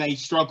 so he may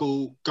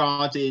struggle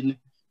guarding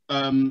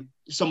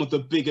some of the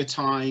bigger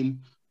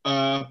time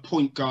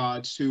point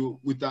guards who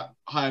with that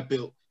higher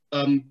build.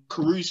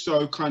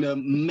 Caruso kind of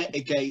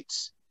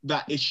mitigates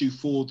that issue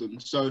for them,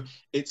 so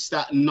it's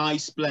that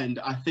nice blend.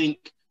 I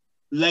think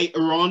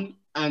later on,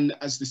 and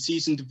as the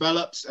season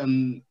develops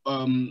and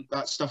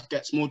that stuff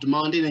gets more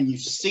demanding and you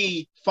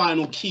see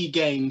final key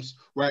games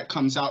where it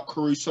comes out,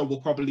 Caruso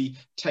will probably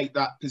take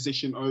that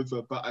position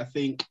over. But I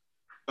think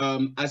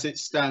as it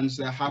stands,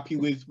 they're happy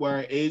with where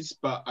it is.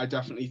 But I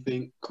definitely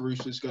think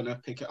Caruso's going to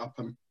pick it up,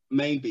 and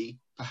maybe,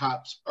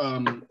 perhaps,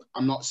 I'm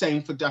not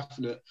saying for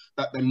definite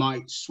that they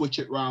might switch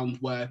it around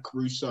where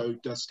Caruso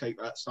does take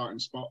that starting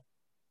spot.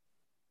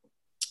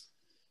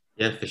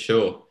 Yeah, for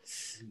sure.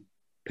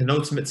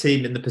 Penultimate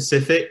team in the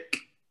Pacific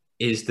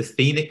is the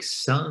Phoenix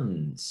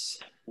Suns.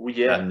 Oh,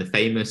 yeah. And the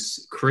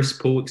famous Chris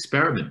Paul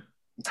experiment.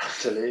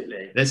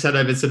 Absolutely. Let's head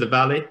over to the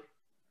Valley.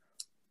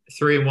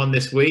 3-1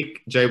 this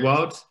week. Jay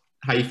Wild,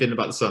 how are you feeling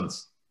about the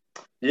Suns?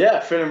 Yeah,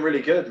 feeling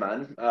really good,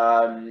 man.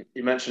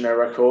 You mentioned their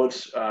record,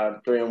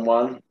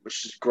 3-1,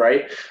 which is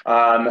great.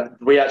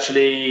 We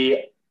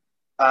actually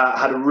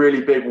had a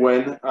really big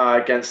win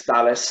against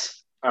Dallas.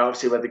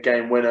 Obviously, we had the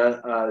game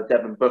winner,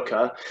 Devin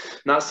Booker.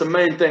 Now, that's the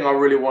main thing I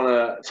really want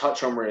to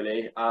touch on,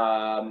 really,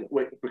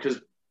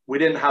 because we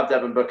didn't have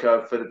Devin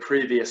Booker for the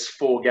previous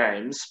 4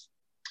 games,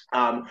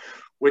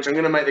 which I'm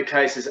going to make the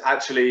case is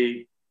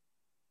actually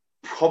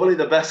probably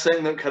the best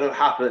thing that could have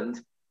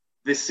happened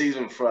this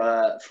season for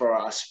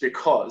us,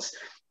 because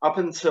up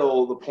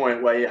until the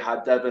point where you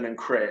had Devin and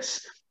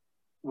Chris,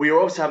 we were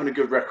obviously having a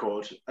good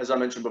record. As I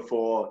mentioned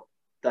before,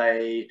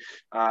 they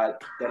don't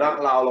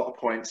allow a lot of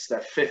points. They're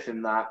 5th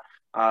in that.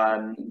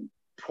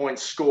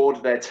 Points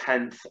scored, they're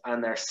 10th,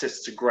 and their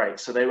assists are great.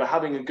 So they were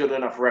having a good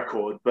enough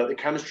record, but the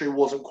chemistry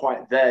wasn't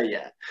quite there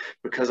yet,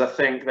 because I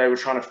think they were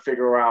trying to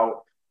figure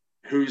out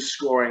who's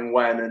scoring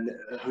when and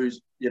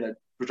who's,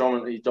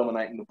 predominantly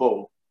dominating the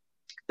ball.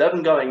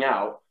 Devin going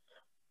out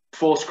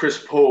forced Chris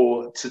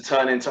Paul to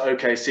turn into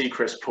OKC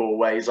Chris Paul,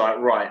 where he's like,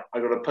 right, I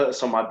got to put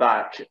this on my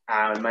back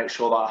and make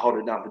sure that I hold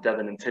it down for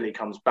Devin until he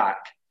comes back.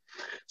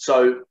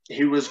 So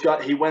he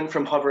went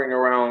from hovering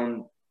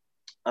around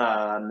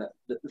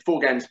the 4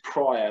 games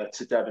prior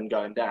to Devin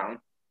going down.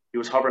 He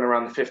was hovering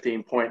around the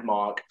 15-point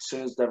mark. As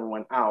soon as Devin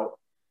went out,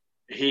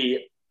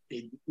 he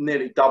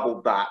nearly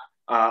doubled that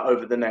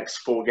over the next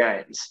 4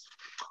 games.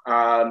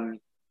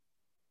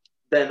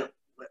 Then,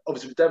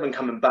 obviously, with Devin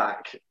coming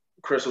back,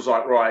 Chris was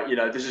like, right,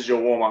 this is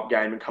your warm-up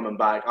game and coming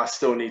back. I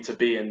still need to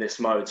be in this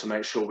mode to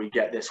make sure we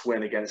get this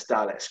win against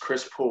Dallas.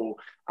 Chris Paul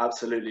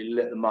absolutely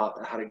lit them up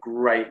and had a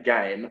great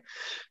game.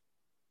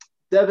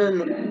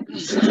 Devin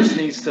just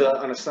needs to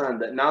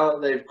understand that now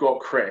that they've got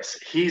Chris,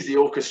 he's the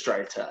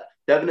orchestrator.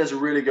 Devin is a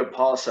really good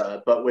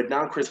passer, but with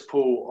now Chris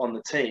Paul on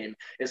the team,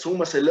 it's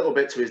almost a little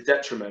bit to his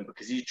detriment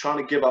because he's trying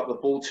to give up the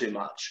ball too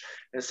much.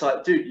 And it's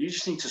like, dude, you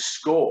just need to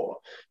score.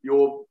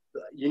 You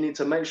need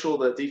to make sure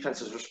that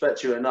defenses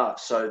respect you enough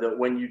so that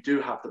when you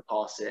do have to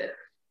pass it,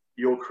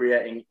 you're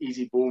creating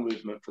easy ball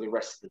movement for the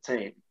rest of the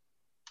team.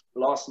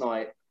 Last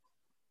night,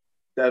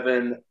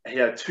 Devin, he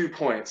had 2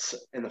 points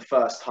in the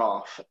first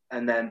half.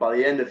 And then by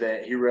the end of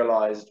it, he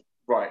realized,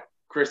 right,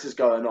 Chris is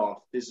going off.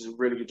 This is a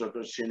really good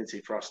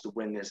opportunity for us to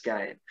win this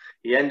game.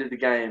 He ended the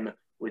game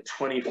with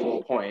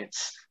 24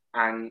 points,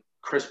 and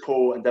Chris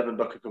Paul and Devin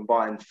Booker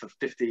combined for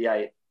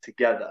 58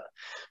 together.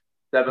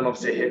 Devin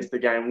obviously hits the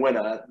game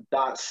winner.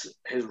 That's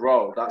his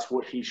role. That's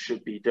what he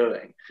should be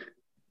doing.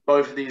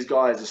 Both of these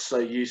guys are so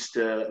used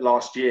to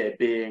last year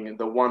being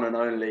the one and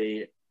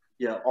only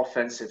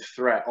offensive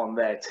threat on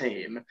their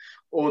team.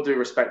 All due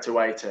respect to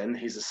Ayton,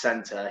 he's a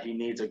center. He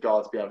needs a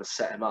guard to be able to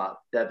set him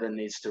up. Devin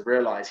needs to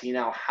realize he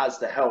now has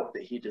the help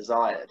that he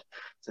desired.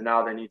 So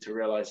now they need to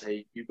realize,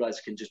 hey, you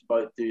guys can just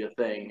both do your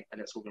thing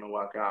and it's all going to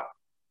work out.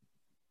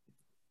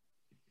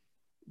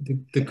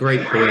 the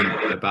great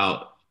point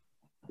about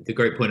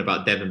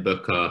Devin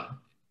Booker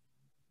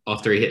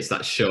after he hits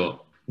that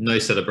shot, no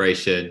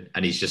celebration,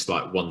 and he's just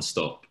like one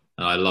stop.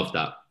 And I love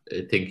that,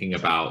 thinking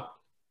about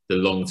the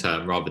long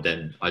term rather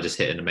than I just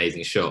hit an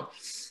amazing shot.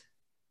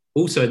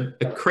 Also,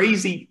 a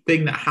crazy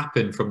thing that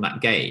happened from that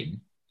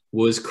game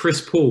was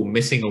Chris Paul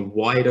missing a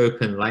wide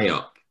open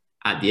layup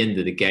at the end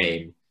of the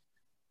game.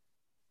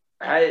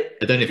 I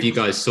don't know if you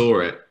guys saw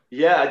it.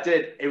 Yeah, I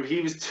did.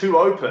 He was too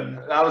open.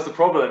 That was the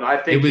problem. I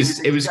think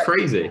it was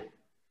crazy.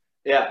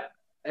 Yeah,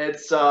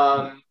 it's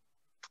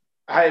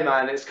hey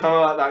man, it's kind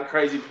of like that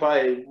crazy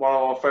play. One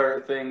of our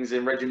favorite things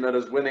in Reggie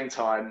Miller's winning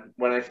time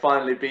when they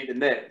finally beat the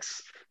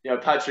Knicks. You know,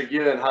 Patrick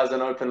Ewing has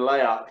an open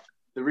layup.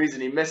 The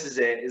reason he misses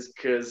it is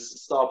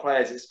because star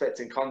players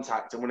expecting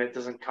contact, and when it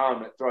doesn't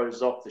come, it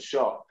throws off the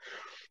shot.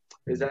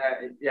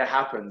 It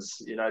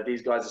happens. You know,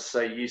 these guys are so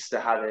used to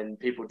having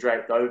people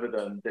draped over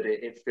them that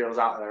it feels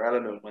out of their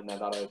element when they're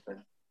that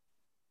open.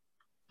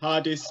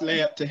 Hardest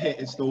layup to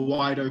hit is the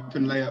wide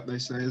open layup, they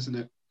say, isn't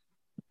it?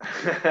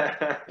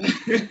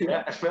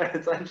 Yeah,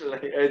 essentially.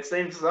 It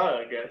seems so,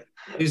 I guess.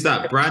 Who's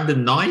that?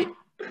 Brandon Knight?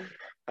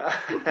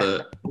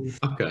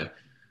 Okay.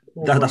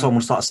 That's why I'm going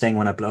to start staying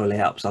when I blow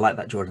layups. I like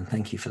that, Jordan.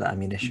 Thank you for that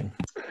ammunition.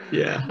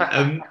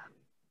 Yeah.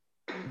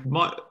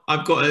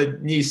 I've got a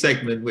new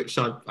segment which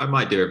I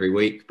might do every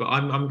week, but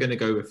I'm going to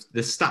go with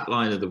the stat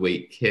line of the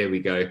week. Here we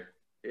go.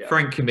 Yeah.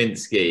 Frank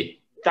Kaminsky,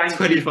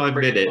 25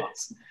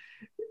 minutes.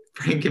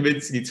 Frank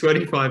Kaminsky,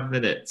 25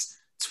 minutes,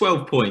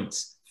 12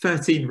 points,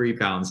 13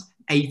 rebounds,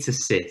 8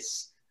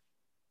 assists.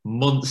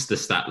 Monster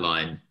stat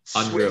line.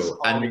 Unreal.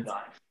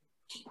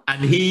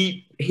 And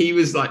he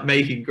was like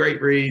making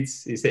great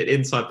reads. He's hitting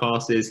inside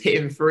passes,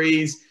 hitting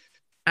threes,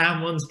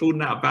 and one's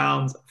pulled out of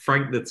bounds.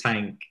 Frank the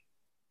Tank.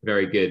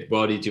 Very good.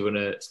 Wadi, do you want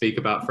to speak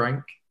about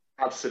Frank?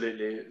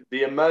 Absolutely.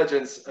 The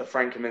emergence of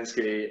Frank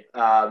Kaminsky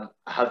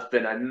has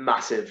been a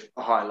massive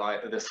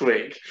highlight of this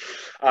week.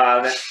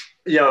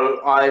 You know,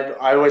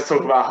 I always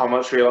talk about how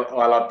much I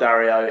love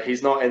Dario.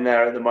 He's not in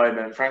there at the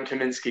moment. Frank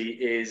Kaminsky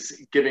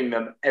is giving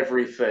them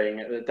everything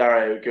that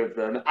Dario give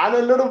them, and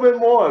a little bit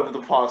more over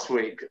the past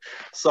week.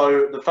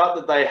 So the fact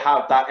that they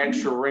have that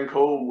extra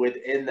wrinkle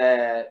within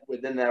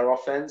their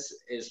offense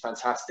is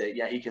fantastic.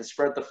 Yeah, he can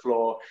spread the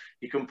floor.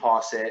 He can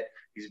pass it.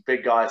 He's a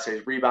big guy, so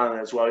he's rebounding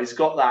as well. He's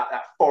got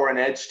that foreign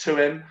edge to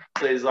him.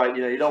 So he's like,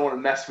 you know, you don't want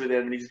to mess with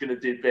him, and he's going to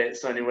do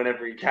bits only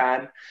whenever he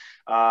can.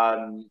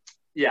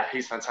 Yeah,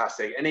 he's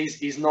fantastic, and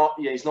he's not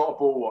a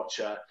ball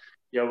watcher.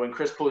 You know, when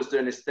Chris Paul is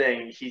doing his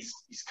thing, he's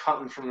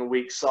cutting from the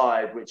weak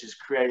side, which is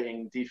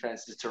creating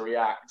defenses to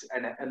react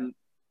and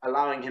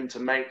allowing him to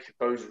make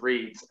those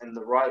reads and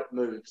the right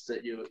moves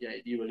that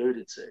you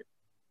alluded to.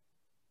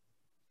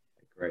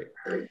 Great.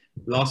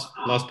 Last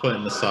point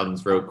on the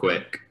Suns, real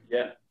quick.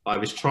 Yeah. I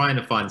was trying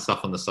to find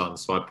stuff on the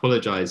Suns, so I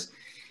apologize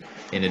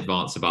in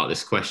advance about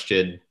this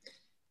question.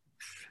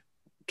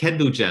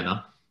 Kendall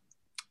Jenner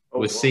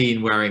was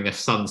seen wearing a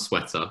sun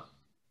sweater,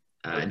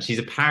 and she's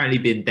apparently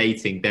been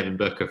dating Devin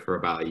Booker for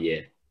about a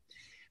year.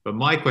 But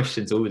my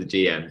question to all the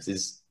GMs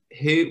is,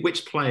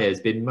 which player has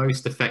been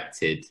most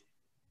affected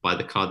by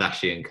the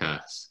Kardashian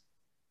curse?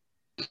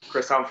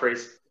 Chris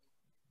Humphries.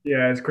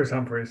 Yeah, it's Chris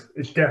Humphries.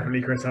 It's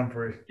definitely Chris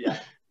Humphries.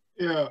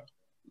 Yeah.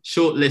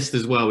 Short list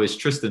as well is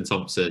Tristan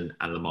Thompson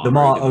and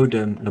Lamar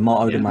Odom.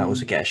 Lamar Odom might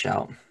also get a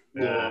shout.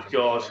 Oh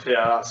God,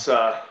 yeah,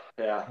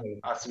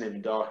 that's an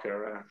even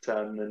darker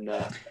term than.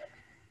 I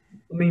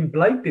mean,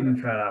 Blake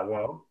didn't fare that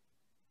well.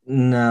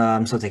 No,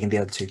 I'm still taking the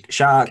other two.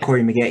 Shout out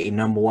Corey Maggette,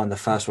 number one, the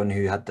first one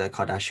who had the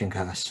Kardashian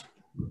curse.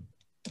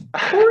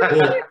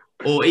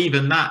 or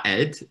even that,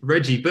 Ed,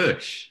 Reggie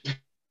Bush.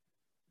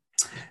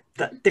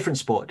 Different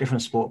sport.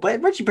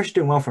 But Reggie Bush is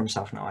doing well for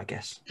himself now, I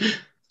guess.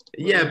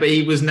 Yeah, but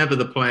he was never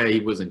the player he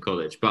was in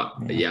college. But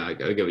yeah, I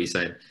get what you're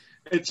saying.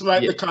 It's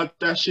like the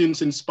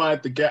Kardashians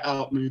inspired the Get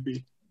Out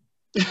movie.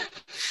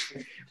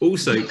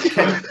 Also,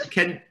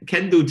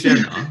 Kendall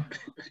Jenner.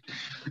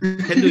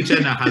 Kendall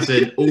Jenner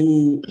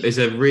is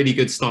a really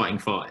good starting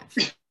five.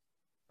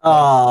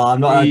 Oh,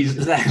 I'm not.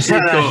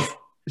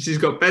 She's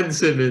got Ben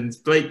Simmons,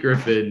 Blake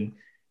Griffin.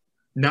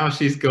 Now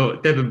she's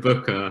got Devin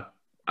Booker.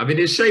 I mean,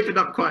 it's shaping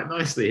up quite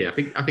nicely here.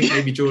 I think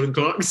maybe Jordan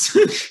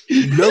Clarkson.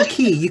 Low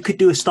key, you could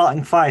do a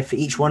starting five for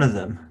each one of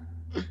them.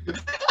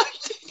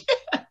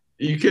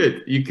 You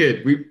could.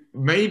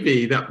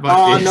 Maybe that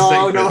might be.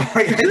 No.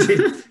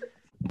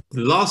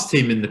 The last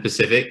team in the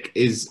Pacific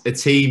is a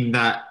team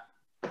that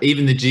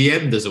even the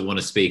GM doesn't want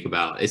to speak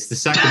about. It's the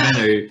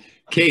Sacramento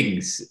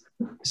Kings.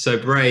 So,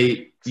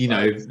 Bray,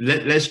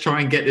 let's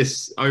try and get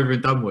this over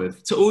and done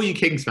with. To all you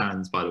Kings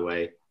fans, by the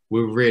way,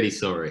 we're really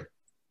sorry.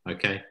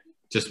 Okay?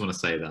 Just want to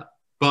say that.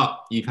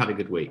 But you've had a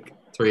good week.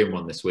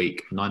 3-1 this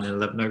week,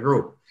 9-11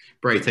 overall.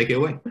 Bray, take it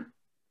away.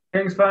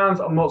 Kings fans,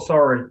 I'm not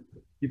sorry.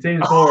 Your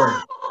team's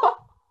boring.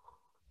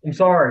 I'm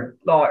sorry.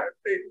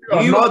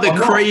 You are the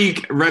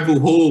Craig Revel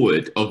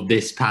Horwood of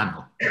this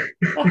panel.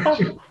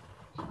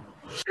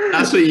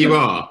 That's what you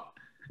are.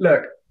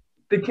 Look,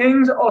 the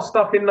Kings are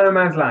stuck in no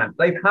man's land.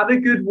 They've had a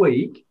good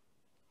week,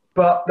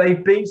 but they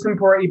beat some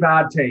pretty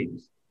bad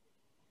teams.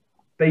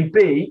 They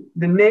beat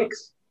the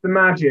Knicks, the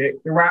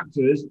Magic, the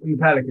Raptors, and the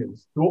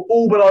Pelicans, who are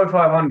all below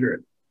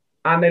 500.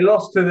 And they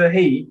lost to the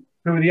Heat,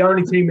 who are the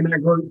only team in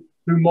that group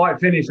who might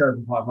finish over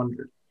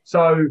 500.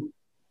 So,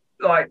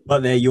 like...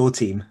 But they're your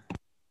team.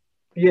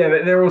 Yeah,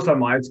 they're also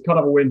mine. It's kind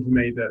of a win for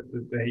me that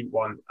the Heat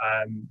won.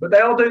 But they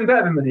are doing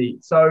better than the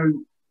Heat. So,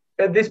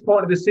 at this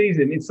point of the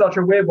season, it's such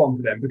a weird one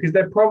for them because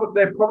they're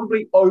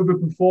probably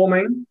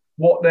overperforming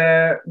what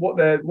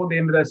the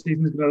end of their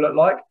season is going to look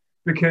like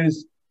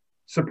because...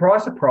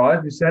 Surprise,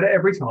 surprise, we said it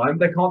every time,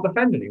 they can't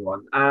defend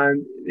anyone.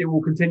 And it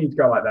will continue to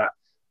go like that.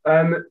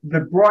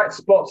 The bright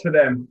spots for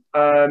them,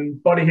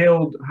 Buddy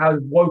Hield has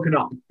woken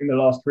up in the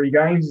last 3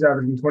 games. He's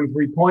averaging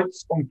 23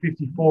 points on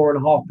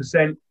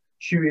 54.5%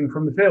 shooting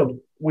from the field,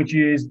 which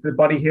is the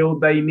Buddy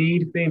Hield they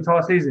need the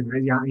entire season.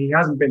 He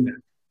hasn't been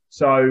there.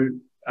 So,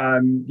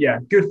 yeah,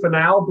 good for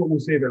now, but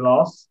we'll see if it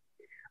lasts.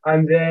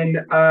 And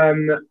then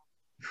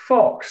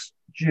Fox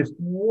just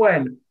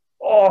went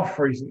off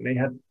recently,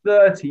 had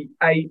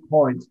 38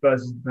 points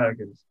versus the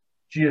Pelicans.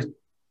 Just,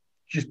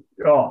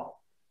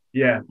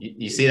 yeah.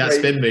 You see that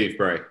spin move,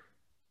 bro?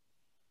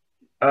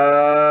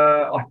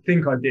 I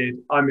think I did.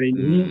 I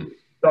mean,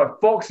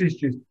 Fox is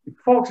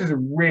a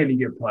really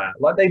good player.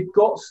 Like, they've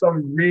got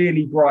some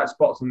really bright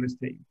spots on this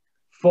team.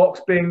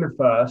 Fox being the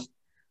first,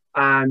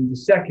 and the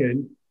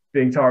second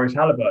being Tyrese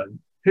Halliburton,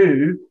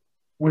 who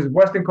was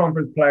Western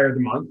Conference Player of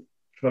the Month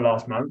for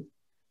last month.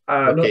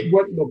 Not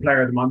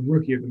Player of the Month,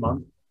 Rookie of the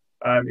Month.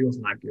 He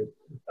wasn't that good.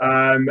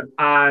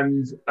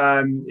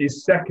 And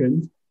is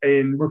second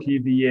in Rookie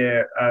of the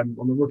Year, on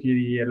the Rookie of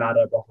the Year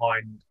ladder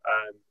behind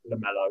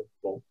LaMelo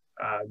Ball.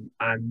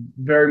 And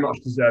very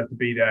much deserved to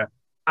be there.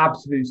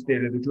 Absolute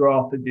steal of the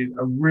draft. They did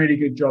a really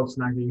good job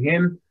snagging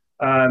him.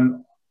 I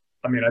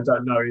mean, I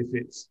don't know if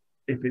it's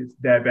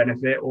their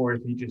benefit or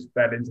if he just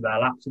fell into their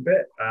laps a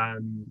bit.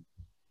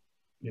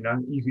 You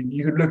know,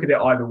 you could look at it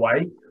either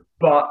way.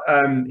 But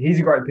he's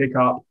a great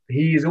pickup.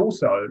 He is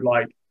also,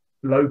 like,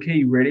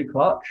 low-key really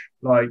clutch.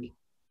 Like,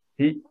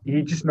 he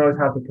just knows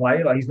how to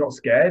play. Like, he's not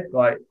scared.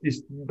 Like,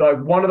 it's like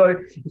one of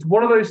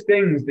those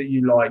things that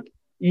you like,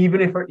 even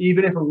if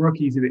a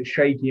rookie's a bit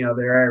shaky in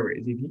other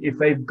areas, if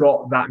they've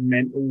got that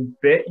mental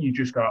bit, you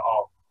just go,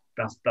 oh,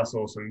 that's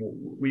awesome.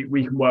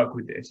 We can work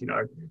with this, you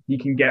know. He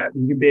can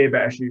be a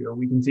better shooter.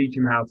 We can teach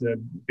him how to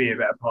be a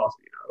better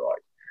passer, you know,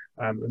 like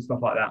and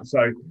stuff like that.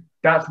 So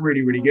that's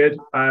really, really good.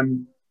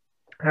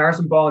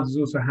 Harrison Barnes is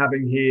also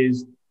having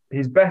his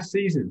best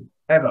season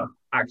ever,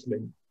 actually.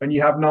 And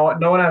you have no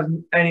one has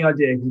any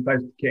idea because he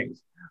plays with the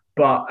Kings.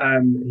 But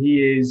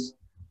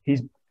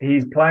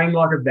he's playing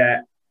like a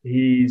vet.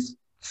 He's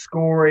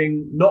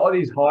scoring not at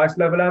his highest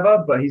level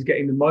ever, but he's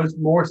getting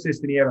more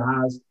assists than he ever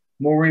has,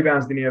 more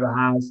rebounds than he ever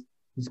has.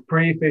 He's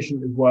pretty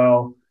efficient as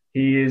well.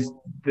 He is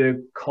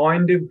the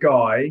kind of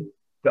guy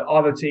that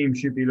other teams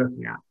should be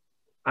looking at.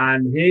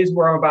 And here's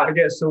where I'm about to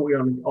get salty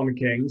on the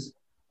Kings,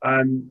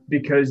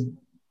 because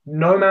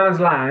no man's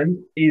land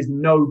is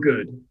no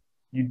good.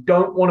 You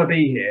don't want to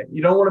be here.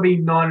 You don't want to be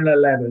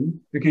 9-11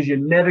 because you're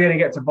never going to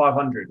get to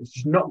 500. It's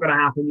just not going to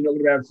happen. You're not going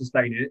to be able to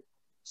sustain it.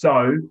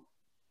 So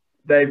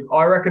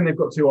I reckon they've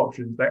got 2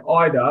 options. They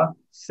either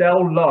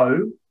sell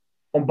low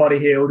on Buddy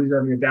Hield, who's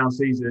having a down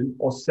season,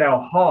 or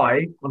sell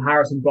high on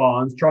Harrison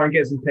Barnes, try and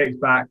get some picks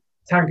back,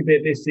 tank a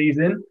bit this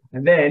season,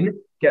 and then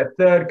get a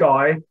third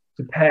guy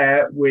to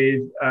pair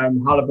with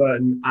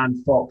Halliburton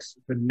and Fox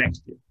for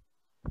next year.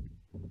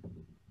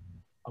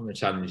 I'm going to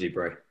challenge you,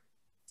 bro.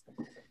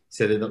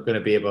 So they're not going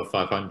to be above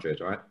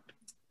 500, right?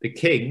 The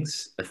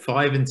Kings are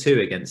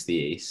 5-2 against the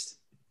East.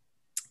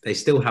 They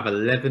still have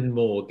 11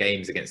 more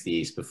games against the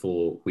East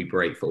before we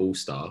break for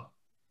All-Star.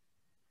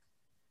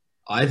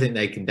 I think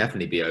they can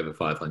definitely be over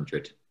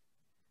 500.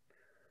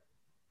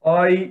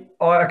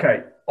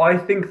 Okay. I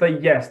think they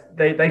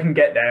can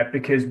get there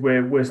because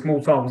we're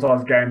small sample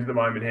size games at the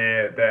moment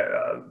here.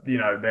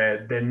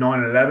 They're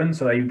 9-11,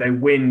 so they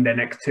win their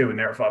next 2 and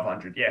they're at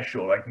 500. Yeah,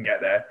 sure, they can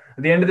get there.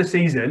 At the end of the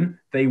season,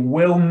 they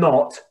will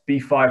not be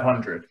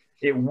 500.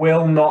 It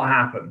will not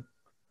happen.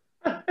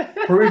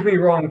 Prove me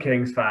wrong,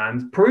 Kings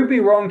fans. Prove me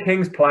wrong,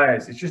 Kings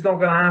players. It's just not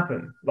going to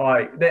happen.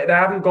 Like they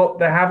haven't got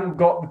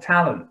the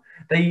talent.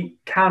 They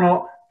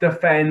cannot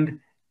defend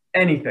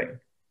anything.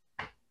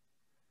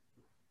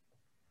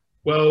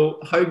 Well,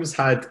 Holmes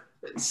had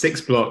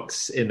 6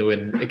 blocks in the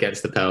win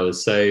against the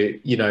Pels. So,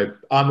 you know,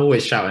 I'm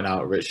always shouting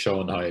out Rich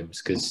Sean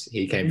Holmes because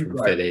he came from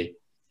Philly.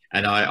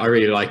 And I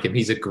really like him.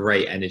 He's a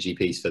great energy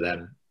piece for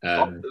them.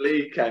 Half the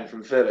league came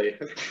from Philly.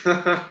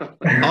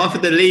 Half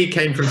of the league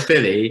came from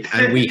Philly,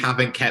 and we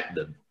haven't kept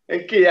them.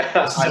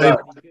 Yeah, so many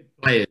good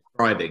players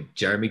thriving.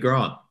 Jeremy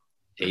Grant,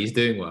 he's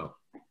doing well.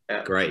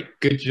 Yeah. Great.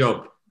 Good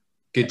job.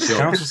 Good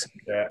job.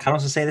 Can I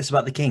also say this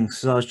about the Kings?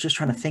 So I was just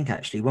trying to think,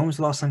 actually, when was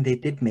the last time they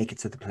did make it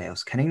to the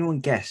playoffs? Can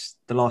anyone guess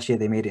the last year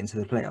they made it into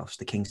the playoffs?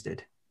 The Kings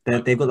did.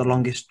 They've got the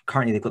longest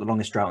drought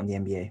in the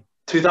NBA.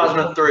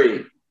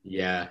 2003.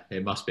 Yeah,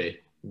 it must be.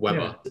 Weber.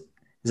 Yeah.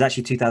 It was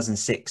actually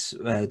 2006.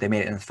 They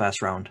made it in the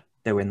first round.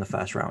 They were in the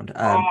first round.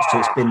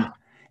 So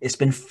It's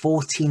been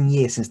 14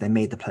 years since they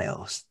made the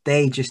playoffs.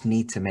 They just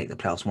need to make the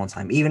playoffs one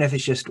time, even if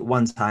it's just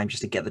one time,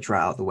 just to get the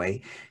drought out of the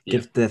way.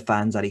 Give the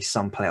fans at least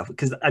some playoff.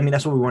 Because, I mean,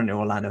 that's what we want in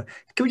Orlando.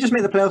 Can we just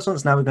make the playoffs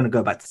once? Now we're going to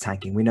go back to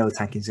tanking. We know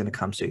tanking is going to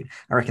come soon.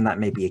 I reckon that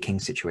may be a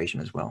Kings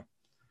situation as well.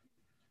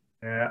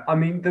 Yeah, I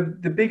mean,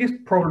 the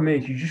biggest problem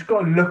is you just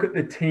got to look at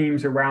the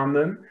teams around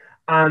them,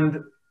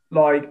 and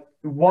like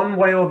one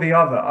way or the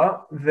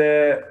other,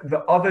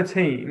 the other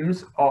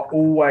teams are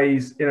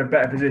always in a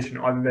better position.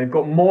 Either they've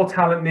got more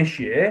talent this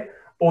year,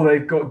 or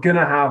they've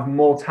gonna have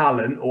more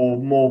talent or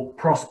more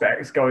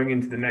prospects going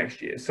into the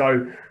next year.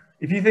 So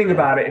if you think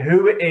about it,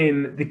 who are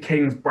in the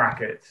Kings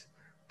brackets?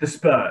 The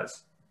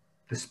Spurs.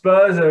 The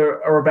Spurs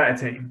are a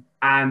better team,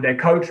 and they're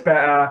coached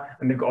better,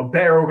 and they've got a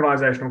better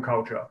organizational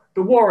culture.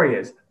 The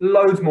Warriors,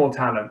 loads more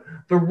talent.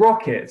 The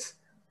Rockets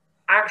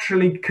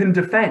actually can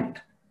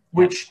defend,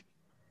 which,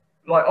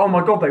 like, oh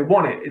my God, they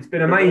won it. It's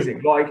been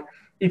amazing. Like,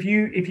 if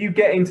you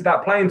get into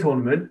that playing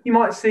tournament, you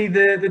might see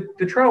the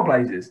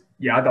Trailblazers.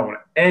 Yeah, I don't want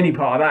any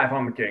part of that if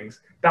I'm the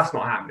Kings. That's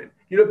not happening.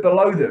 You look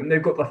below them,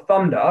 they've got the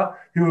Thunder,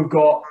 who have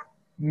got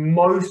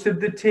most of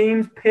the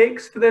team's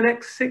picks for the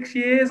next 6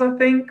 years, I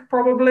think,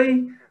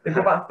 probably. They've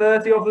got about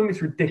 30 of them.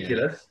 It's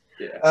ridiculous.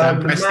 Yeah.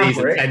 Sam Presti's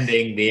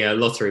attending the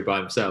lottery by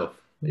himself.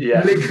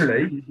 Yeah,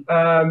 literally.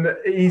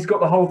 He's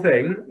got the whole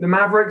thing. The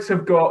Mavericks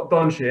have got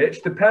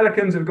Doncic. The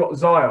Pelicans have got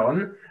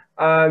Zion.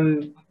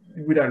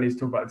 We don't need to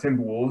talk about the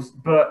Timberwolves,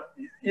 but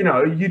you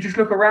know, you just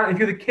look around. If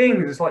you're the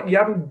Kings, it's like you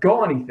haven't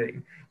got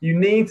anything. You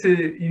need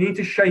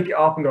to shake it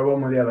up and go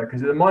one way or the other,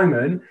 because at the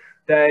moment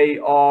they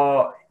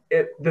are.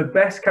 The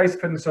best case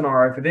for the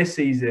scenario for this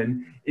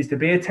season is to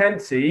be a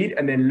 10th seed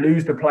and then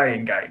lose the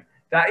play-in game.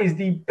 That is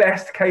the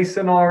best case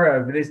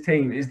scenario for this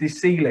team. Is the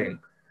ceiling.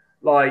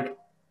 Like,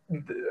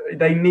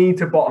 they need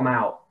to bottom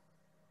out.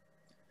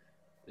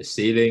 The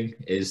ceiling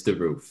is the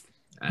roof,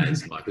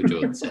 as Michael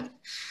Jordan said.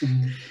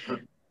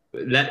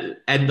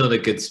 Let end on a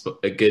good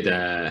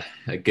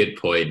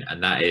point,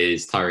 and that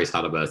is Tyrese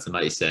Haliburton.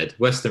 Like you said,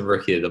 Western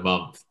Rookie of the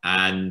Month.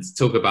 And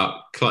talk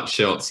about clutch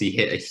shots. He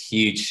hit a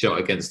huge shot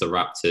against the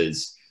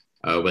Raptors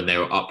when they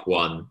were up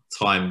one.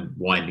 Time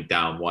winding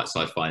down,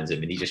 Whiteside finds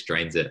him, and he just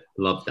drains it.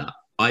 Love that.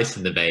 Ice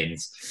in the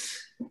veins.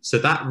 So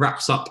that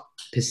wraps up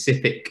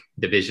Pacific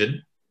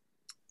Division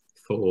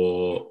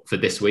for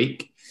this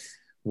week.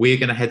 We're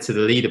going to head to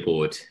the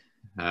leaderboard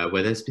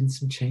where there's been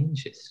some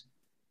changes.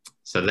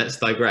 So let's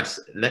digress.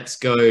 Let's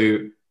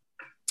go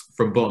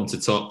from bottom to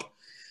top.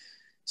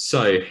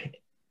 So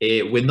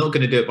we're not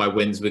going to do it by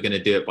wins. We're going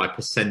to do it by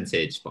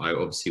percentage, but I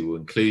obviously will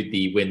include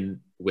the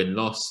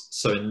win-loss.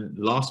 So in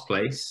last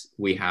place,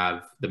 we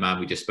have the man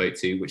we just spoke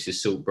to, which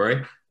is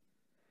Saltbury.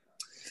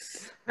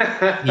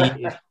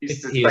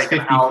 He's taken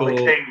out on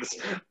the Kings.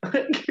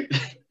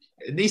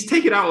 And he's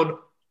taken out on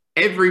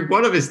every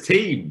one of his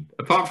team,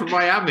 apart from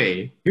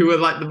Miami, who are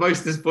like the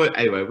most disappointed.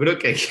 Anyway, we're not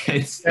getting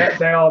against them.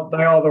 They are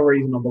the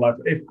reason I'm below.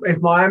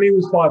 If Miami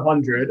was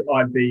 500,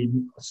 I'd be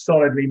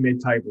solidly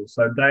mid-table.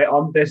 So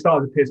they're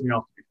starting to piss me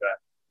off, to be fair.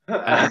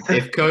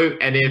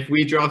 If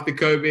we drafted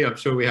Kobe, I'm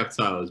sure we have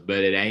titles, but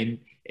it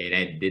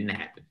didn't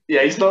happen.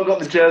 Yeah, he's not got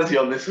the jersey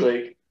on this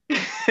week.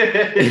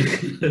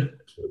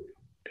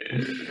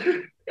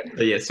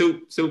 So yeah,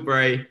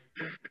 Saltbury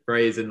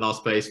is in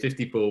last place,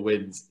 54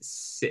 wins,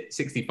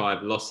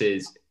 65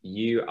 losses.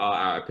 You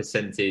are at a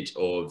percentage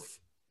of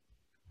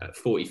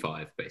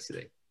 45,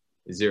 basically,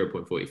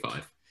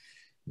 0.45.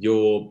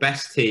 Your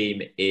best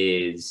team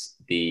is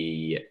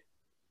the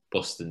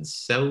Boston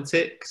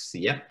Celtics,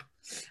 yep.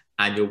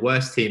 And your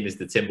worst team is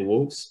the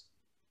Timberwolves.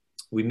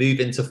 We move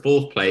into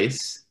fourth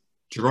place.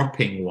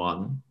 Dropping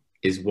one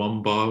is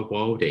One Bar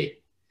Wildy.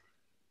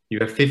 You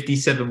have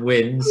 57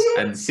 wins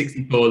and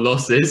 64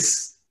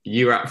 losses.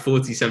 You're at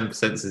 47%,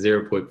 so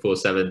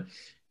 0.47.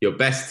 Your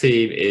best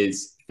team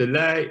is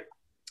Philly,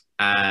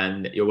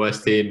 and your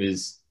worst team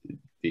is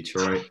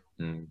Detroit.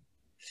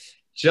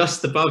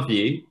 Just above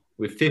you,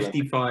 with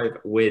 55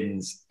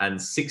 wins and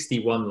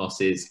 61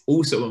 losses,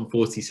 also on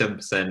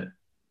 47%,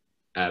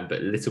 but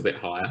a little bit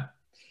higher,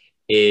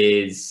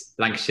 is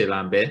Lancashire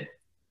Laimbeer.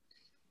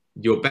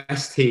 Your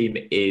best team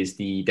is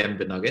the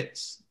Denver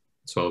Nuggets,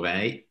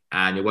 12-8.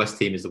 And your worst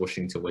team is the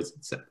Washington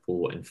Wizards at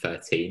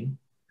 4-13.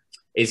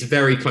 It's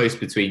very close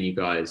between you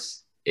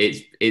guys.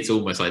 It's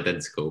almost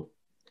identical.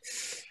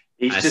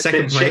 He's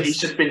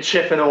just been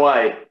chipping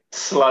away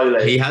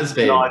slowly. He has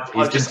been.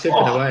 He's just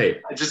chipping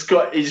away. He just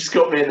got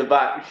me in the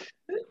back.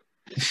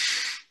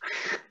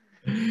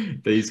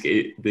 these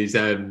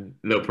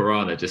little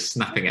piranha just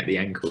snapping at the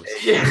ankles.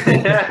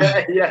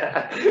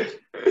 Yeah.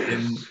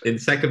 In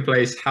second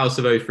place, House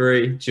of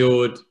 03,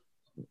 Jord.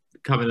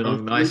 Coming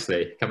along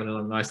nicely.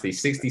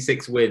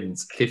 66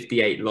 wins,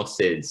 58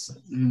 losses,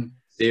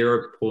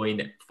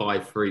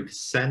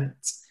 0.53%.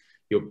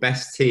 Your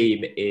best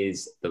team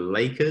is the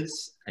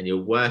Lakers, and your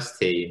worst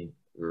team,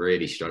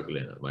 really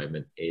struggling at the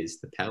moment,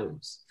 is the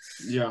Pels.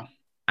 Yeah.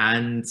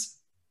 And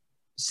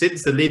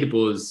since the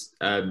leaderboards,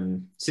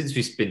 since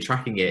we've been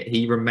tracking it,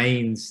 he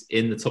remains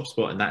in the top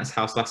spot, and that's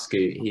House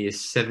Lasku. He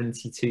is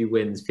 72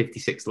 wins,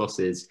 56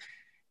 losses,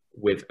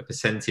 with a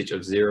percentage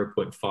of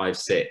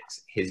 0.56.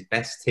 His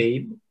best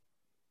team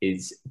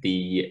is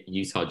the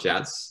Utah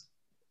Jazz,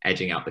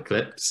 edging out the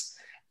Clips.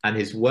 And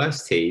his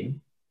worst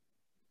team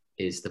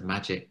is the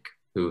Magic,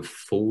 who have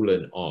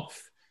fallen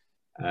off.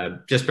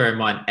 Just bear in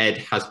mind, Ed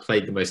has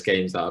played the most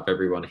games out of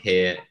everyone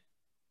here.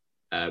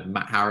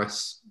 Matt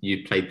Harris,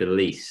 you played the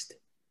least.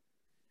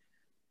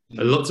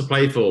 A lot to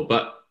play for,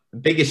 but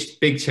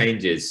big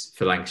changes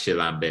for Lancashire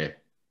Laimbeer.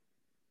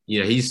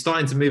 You know, he's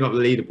starting to move up the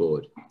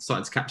leaderboard,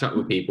 starting to catch up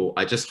with people.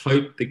 I just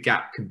hope the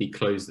gap can be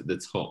closed at the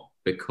top,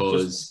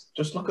 because...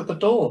 Just look at the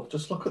door.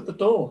 Just look at the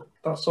door.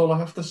 That's all I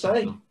have to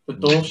say. The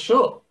door's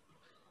shut.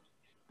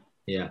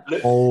 Yeah.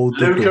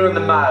 Luca and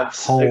the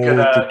Mavs are going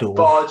to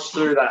barge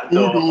through that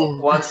door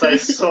once they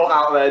sort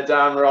out their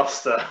damn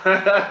roster.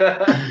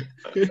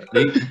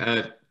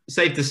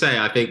 Safe to say,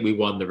 I think we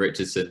won the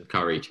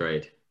Richardson-Curry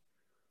trade.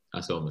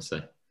 That's all I'm going to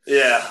say.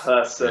 Yeah,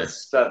 that's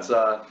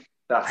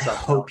I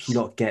hope you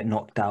don't get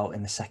knocked out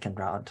in the second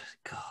round.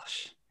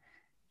 Gosh,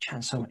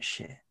 chatting so much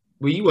shit.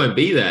 Well, you won't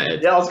be there,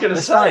 Ed. Yeah, I was going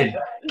to say.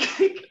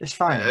 It's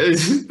fine.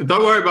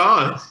 Don't worry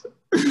about us.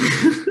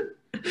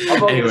 I'm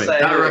not going to say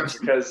anything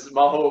because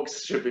my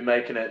Hawks should be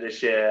making it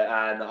this year,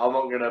 and I'm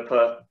not going to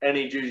put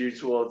any juju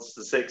towards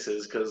the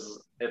Sixers,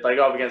 because if they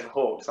go up against the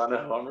Hawks, I know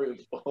who I'm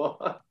rooting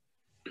for.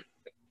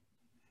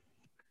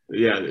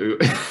 Yeah.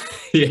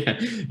 Yeah.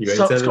 You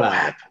got to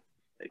that.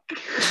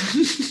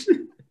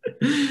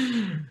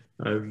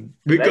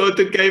 We got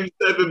to game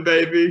 7,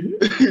 baby.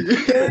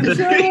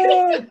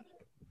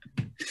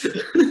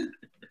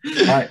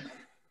 Right.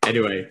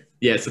 Anyway,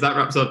 yeah, so that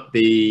wraps up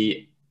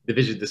the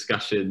division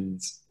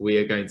discussions. We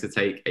are going to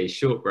take a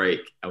short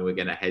break and we're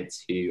going to head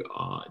to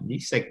our new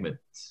segment.